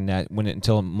I'm talking net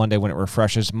until Monday when it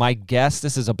refreshes. My guess,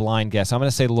 this is a blind guess, I'm going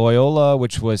to say Loyola,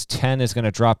 which was 10, is going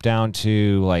to drop down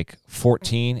to like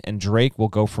 14, and Drake will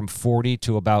go from 40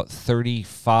 to about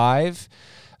 35.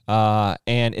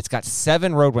 And it's got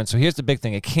 7 road wins. So here's the big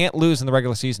thing. It can't lose in the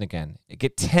regular season again. It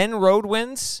get 10 road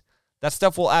wins. That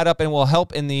stuff will add up and will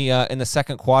help in the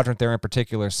second quadrant there in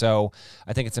particular. So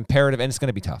I think it's imperative, and it's going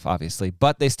to be tough, obviously.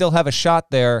 But they still have a shot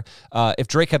there. If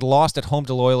Drake had lost at home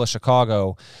to Loyola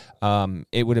Chicago,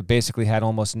 it would have basically had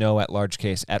almost no at-large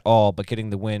case at all. But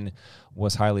getting the win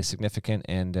was highly significant.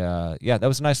 And, that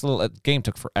was a nice little game.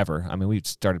 Took forever. I mean, we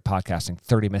started podcasting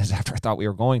 30 minutes after I thought we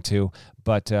were going to.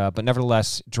 But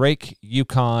nevertheless, Drake,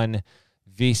 UConn,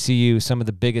 VCU, some of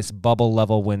the biggest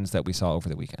bubble-level wins that we saw over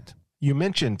the weekend. You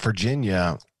mentioned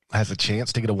Virginia has a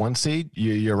chance to get a 1 seed.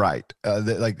 You're right.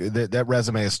 That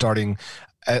resume is starting.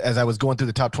 As I was going through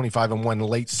the top 25 and 1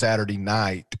 late Saturday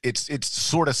night, it's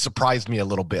sort of surprised me a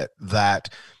little bit that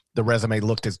the resume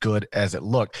looked as good as it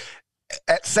looked.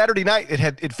 At Saturday night,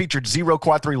 it featured 0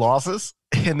 quad 3 losses,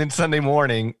 and then Sunday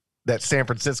morning, that San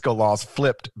Francisco loss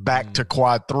flipped back to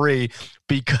quad 3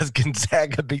 because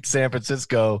Gonzaga beat San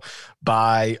Francisco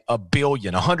by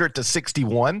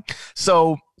 100-61.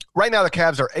 So right now the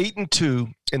Cavs are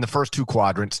 8-2 in the first 2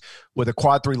 quadrants with a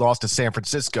quad 3 loss to San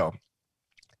Francisco.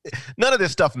 None of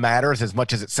this stuff matters as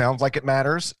much as it sounds like it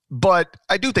matters, but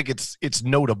I do think it's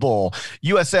notable.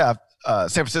 USF, San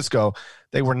Francisco,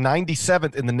 they were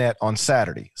 97th in the net on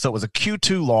Saturday. So it was a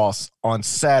Q2 loss on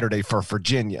Saturday for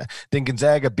Virginia. Then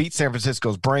Gonzaga beat San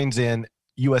Francisco's brains in.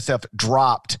 USF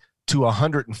dropped to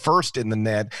 101st in the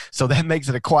net. So that makes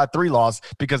it a quad 3 loss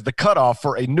because the cutoff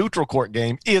for a neutral court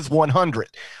game is 100.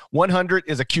 100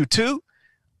 is a Q2.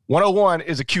 101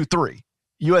 is a Q3.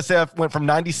 USF went from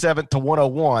 97th to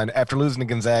 101 after losing to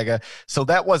Gonzaga. So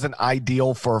that wasn't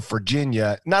ideal for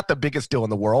Virginia. Not the biggest deal in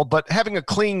the world, but having a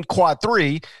clean quad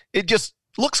 3, it just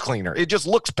looks cleaner. It just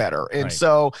looks better. And right.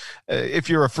 So if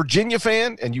you're a Virginia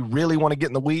fan and you really want to get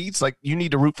in the weeds, like you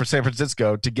need to root for San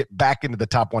Francisco to get back into the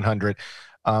top 100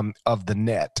 of the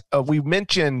net. We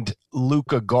mentioned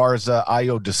Luka Garza,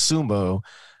 Ayo Dosunmu.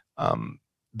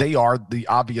 They are the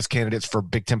obvious candidates for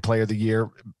Big Ten Player of the Year,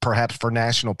 perhaps for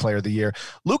National Player of the Year.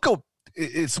 Luka,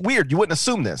 it's weird. You wouldn't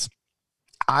assume this.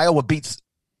 Iowa beats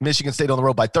Michigan State on the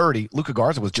road by 30. Luka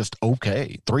Garza was just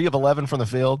okay. 3 of 11 from the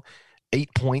field,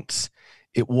 8 points.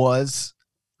 It was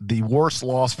the worst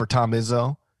loss for Tom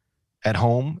Izzo at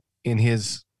home in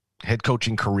his head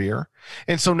coaching career.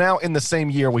 And so now in the same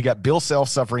year, we got Bill Self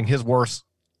suffering his worst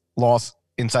loss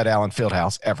inside Allen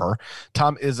Fieldhouse ever.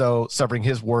 Tom Izzo suffering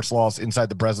his worst loss inside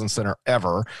the Breslin Center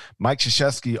ever. Mike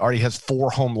Krzyzewski already has 4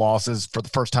 home losses for the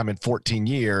first time in 14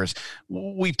 years.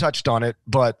 We've touched on it,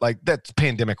 but like that's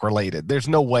pandemic related. There's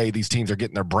no way these teams are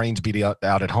getting their brains beat out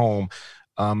at home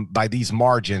by these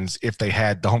margins if they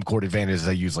had the home court advantage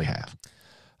they usually have.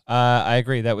 I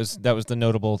agree. That was the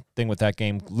notable thing with that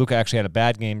game. Luka actually had a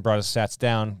bad game, brought his stats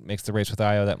down, makes the race with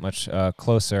Iowa that much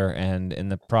closer, and in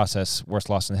the process, worst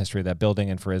loss in the history of that building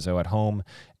and for Izzo at home.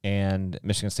 And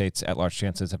Michigan State's at-large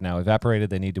chances have now evaporated.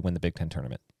 They need to win the Big Ten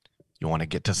tournament. You want to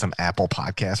get to some Apple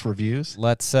Podcast reviews?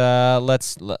 Let's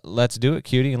do it,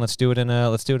 cutie, and let's do it in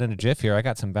a jiff here. I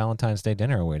got some Valentine's Day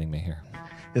dinner awaiting me here.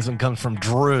 This one comes from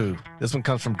Drew.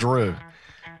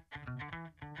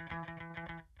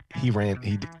 He ran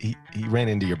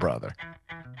into your brother.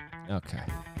 Okay.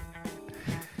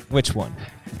 Which one?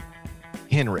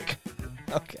 Henrik.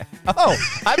 Okay. Oh,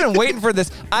 I've been waiting for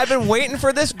this. I've been waiting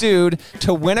for this dude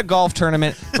to win a golf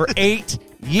tournament for 8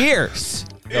 years.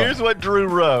 Here's what Drew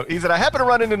wrote. He said, I happened to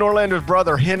run into Norlander's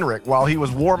brother, Henrik, while he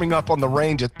was warming up on the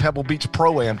range at Pebble Beach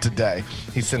Pro-Am today.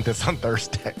 He sent this on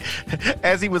Thursday.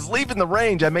 As he was leaving the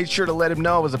range, I made sure to let him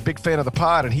know I was a big fan of the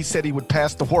pod, and he said he would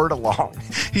pass the word along.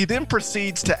 He then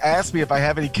proceeds to ask me if I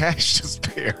have any cash to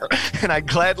spare, and I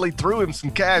gladly threw him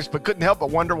some cash, but couldn't help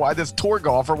but wonder why this tour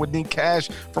golfer would need cash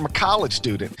from a college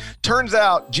student. Turns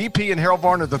out, GP and Harold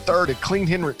Varner III had cleaned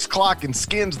Henrik's clock and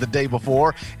skins the day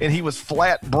before, and he was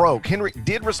flat broke. Henrik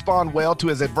did respond well to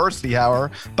his adversity,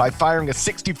 however, by firing a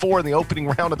 64 in the opening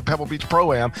round of the Pebble Beach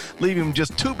Pro-Am, leaving him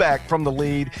just 2 back from the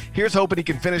lead. Here's hoping he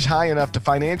can finish high enough to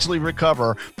financially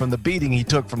recover from the beating he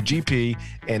took from GP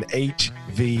and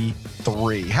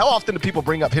HV3. How often do people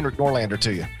bring up Henrik Norlander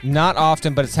to you? Not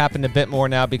often, but it's happened a bit more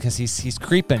now because he's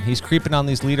creeping. He's creeping on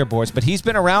these leaderboards, but he's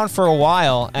been around for a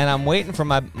while, and I'm waiting for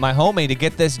my homie to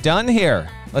get this done here.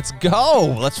 Let's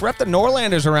go. Let's rep the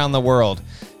Norlanders around the world.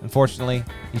 Unfortunately,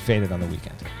 he faded on the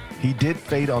weekend. He did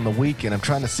fade on the weekend. I'm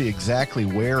trying to see exactly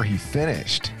where he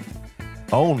finished.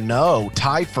 Oh, no.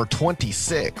 Tied for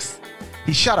 26th.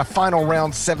 He shot a final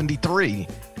round 73.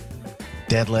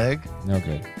 Dead leg. No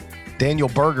good. Daniel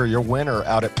Berger, your winner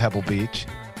out at Pebble Beach.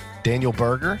 Daniel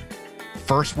Berger,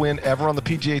 first win ever on the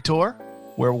PGA Tour.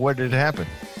 Where did it happen?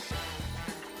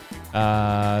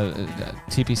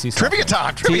 TPC Trivia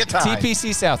time.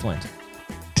 TPC Southwind.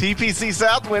 TPC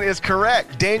Southwind is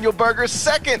correct. Daniel Berger's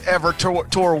second ever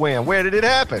tour win. Where did it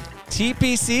happen?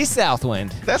 TPC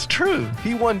Southwind. That's true.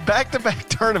 He won back-to-back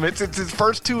tournaments. It's his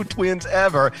first 2 wins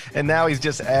ever, and now he's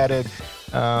just added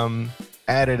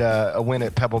a win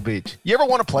at Pebble Beach. You ever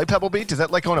want to play Pebble Beach? Is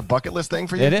that like on a bucket list thing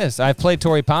for you? It is. I've played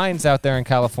Torrey Pines out there in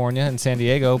California and San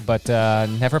Diego, but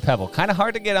never Pebble. Kind of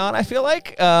hard to get on, I feel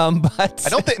like. But I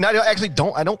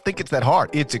don't think it's that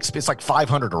hard. It's like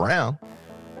 500 around.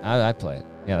 I'd play it.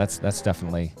 Yeah, that's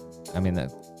definitely. I mean, the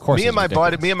course. Me and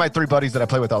my 3 buddies that I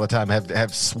play with all the time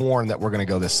have sworn that we're going to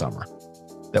go this summer.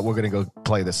 That we're going to go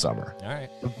play this summer. All right.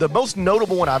 The most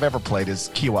notable one I've ever played is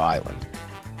Kiowa Island.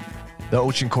 The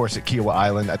ocean course at Kiowa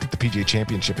Island. I think the PGA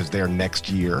Championship is there next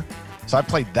year. So I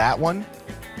played that one,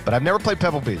 but I've never played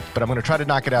Pebble Beach, but I'm going to try to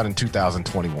knock it out in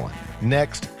 2021.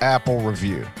 Next Apple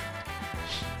review.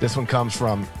 This one comes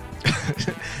from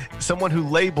someone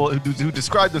who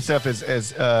described himself as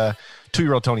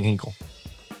 2-year-old Tony Hinkle.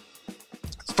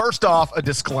 First off, a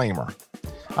disclaimer.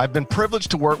 I've been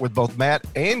privileged to work with both Matt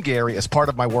and Gary as part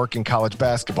of my work in college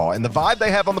basketball, and the vibe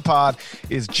they have on the pod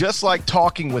is just like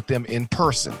talking with them in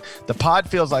person. The pod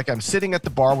feels like I'm sitting at the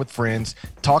bar with friends,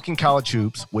 talking college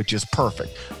hoops, which is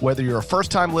perfect. Whether you're a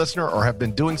first-time listener or have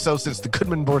been doing so since the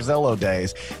Goodman-Borzello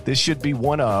days, this should be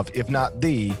one of, if not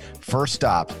the, first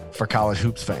stop for college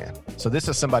hoops fan. So this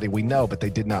is somebody we know, but they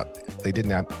did not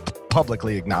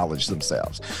publicly acknowledge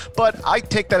themselves. But I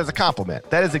take that as a compliment.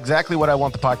 That is exactly what I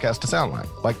want the podcast to sound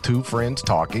like 2 friends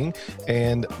talking,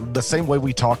 and the same way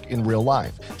we talk in real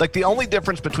life. Like the only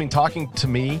difference between talking to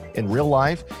me in real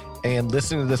life and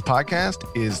listening to this podcast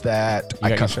is that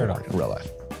I cut shirt off in real life.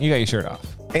 You got your shirt off.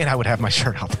 And I would have my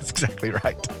shirt off. That's exactly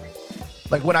right.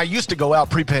 Like when I used to go out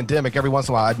pre-pandemic, every once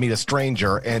in a while I'd meet a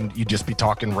stranger and you'd just be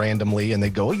talking randomly and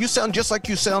they'd go, oh, you sound just like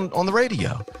you sound on the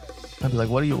radio. I'd be like,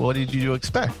 what did you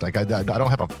expect? Like, I don't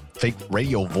have a fake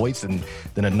radio voice and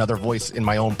then another voice in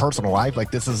my own personal life.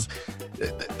 Like, this is,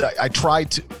 I try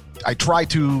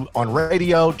to on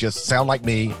radio just sound like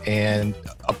me, and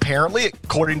apparently,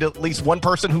 according to at least one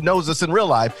person who knows us in real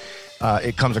life,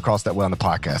 it comes across that way on the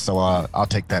podcast. So I'll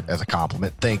take that as a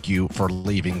compliment. Thank you for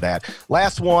leaving that.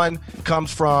 Last one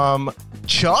comes from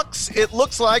Chucks, it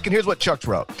looks like, and here's what Chucks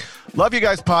wrote. Love you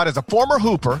guys pod. As a former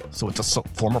hooper, so it's a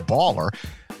former baller,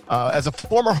 as a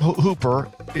former hooper,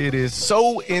 it is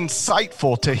so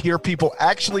insightful to hear people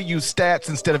actually use stats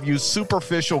instead of use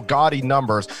superficial, gaudy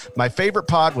numbers. My favorite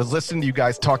pod was listening to you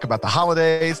guys talk about the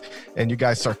holidays, and you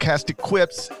guys' sarcastic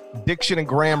quips, diction, and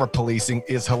grammar policing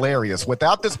is hilarious.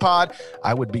 Without this pod,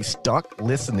 I would be stuck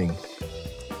listening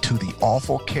to the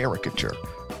awful caricature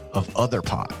of other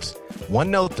pods. One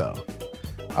note, though.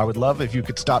 I would love if you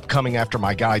could stop coming after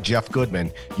my guy, Jeff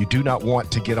Goodman. You do not want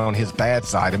to get on his bad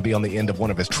side and be on the end of one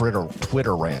of his Twitter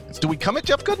rants. Do we come at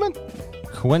Jeff Goodman?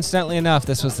 Coincidentally enough,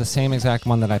 this was the same exact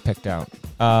one that I picked out.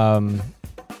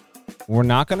 We're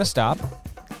not going to stop.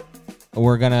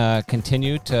 We're going to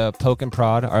continue to poke and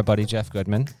prod our buddy Jeff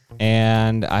Goodman.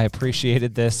 And I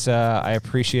appreciated this. I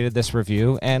appreciated this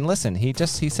review. And listen, he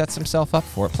sets himself up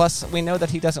for it. Plus, we know that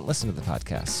he doesn't listen to the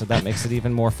podcast, so that makes it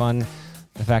even more fun.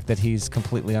 The fact that he's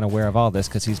completely unaware of all this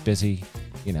because he's busy,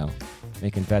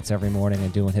 making bets every morning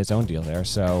and doing his own deal there.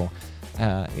 So,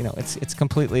 it's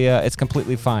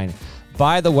completely fine.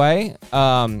 By the way,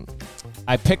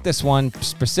 I picked this one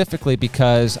specifically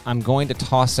because I'm going to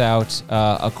toss out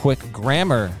a quick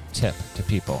grammar tip to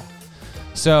people.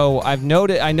 So I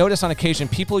notice on occasion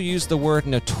people use the word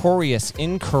notorious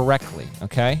incorrectly.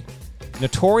 Okay.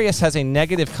 Notorious has a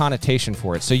negative connotation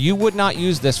for it, so you would not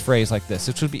use this phrase like this.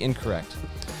 It would be incorrect.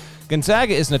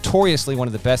 Gonzaga is notoriously one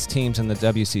of the best teams in the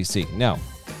WCC. No.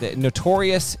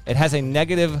 Notorious, it has a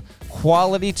negative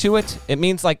quality to it. It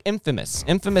means like infamous.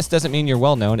 Infamous doesn't mean you're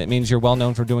well-known. It means you're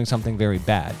well-known for doing something very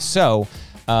bad. So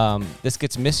this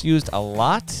gets misused a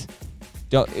lot.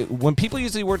 When people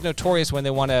use the word notorious when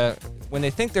they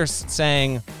think they're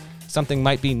saying something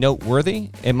might be noteworthy,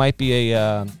 it might be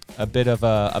a bit of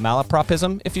a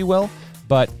malapropism, if you will,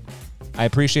 but I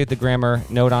appreciate the grammar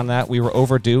note on that. We were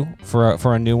overdue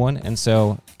for a new one, and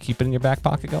so keep it in your back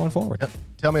pocket going forward.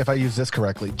 Tell me if I use this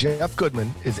correctly. Jeff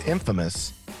Goodman is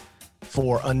infamous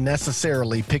for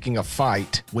unnecessarily picking a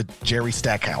fight with Jerry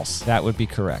Stackhouse. That would be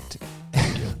correct.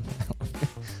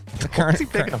 Why is he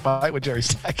picking a fight with Jerry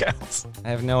Stackhouse? I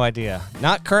have no idea.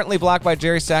 Not currently blocked by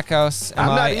Jerry Stackhouse. I'm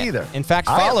not either. In fact,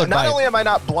 followed by... Not only am I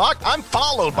not blocked, I'm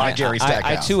followed by Jerry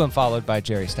Stackhouse. I too am followed by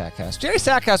Jerry Stackhouse. Jerry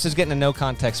Stackhouse is getting a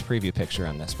no-context preview picture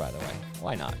on this, by the way.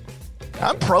 Why not?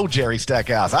 I'm pro Jerry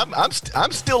Stackhouse.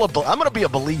 I'm still I'm going to be a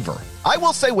believer. I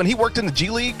will say when he worked in the G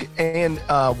League and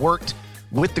worked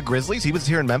with the Grizzlies, he was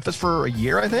here in Memphis for a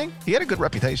year, I think. He had a good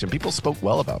reputation. People spoke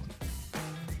well about him.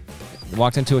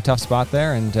 Walked into a tough spot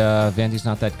there, and Vandy's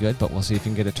not that good, but we'll see if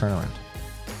you can get a turnaround.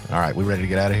 All right, we ready to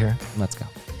get out of here? Let's go.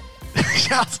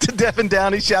 Shouts to Devin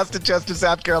Downey. Shouts to Chester,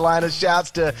 South Carolina. Shouts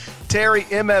to Terry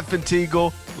M.F. and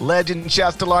Teagle. Legend.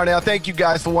 Shouts to Larnell. Thank you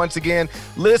guys for once again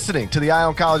listening to the Eye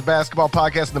on College Basketball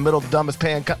Podcast in the middle of the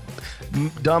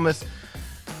dumbest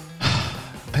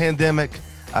pandemic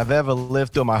I've ever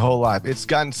lived through my whole life. It's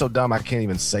gotten so dumb I can't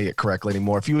even say it correctly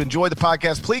anymore. If you enjoy the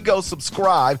podcast, please go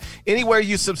subscribe anywhere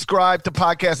you subscribe to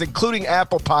podcasts, including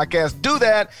Apple Podcasts. Do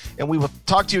that, and we will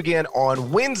talk to you again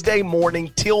on Wednesday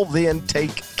morning. Till then,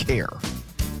 take care.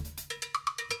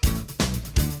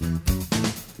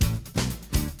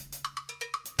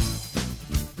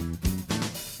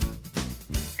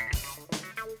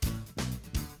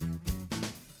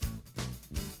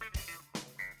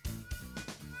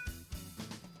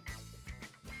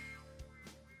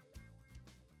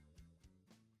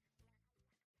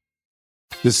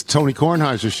 This is Tony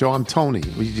Kornheiser's show. I'm Tony.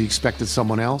 You expected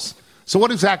someone else? So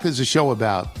what exactly is the show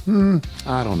about?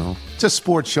 I don't know. It's a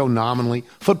sports show nominally.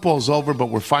 Football's over, but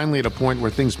we're finally at a point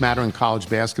where things matter in college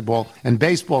basketball, and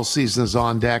baseball season is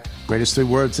on deck. Greatest three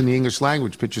words in the English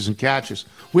language, pitchers and catchers.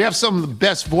 We have some of the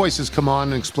best voices come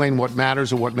on and explain what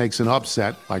matters or what makes an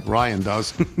upset, like Ryan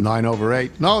does,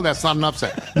 9/8. No, that's not an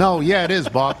upset. No, yeah, it is,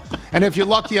 Bob. And if you're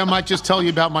lucky, I might just tell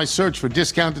you about my search for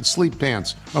discounted sleep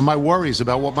pants or my worries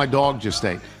about what my dog just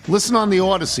ate. Listen on the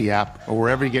Odyssey app or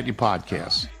wherever you get your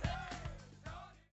podcasts.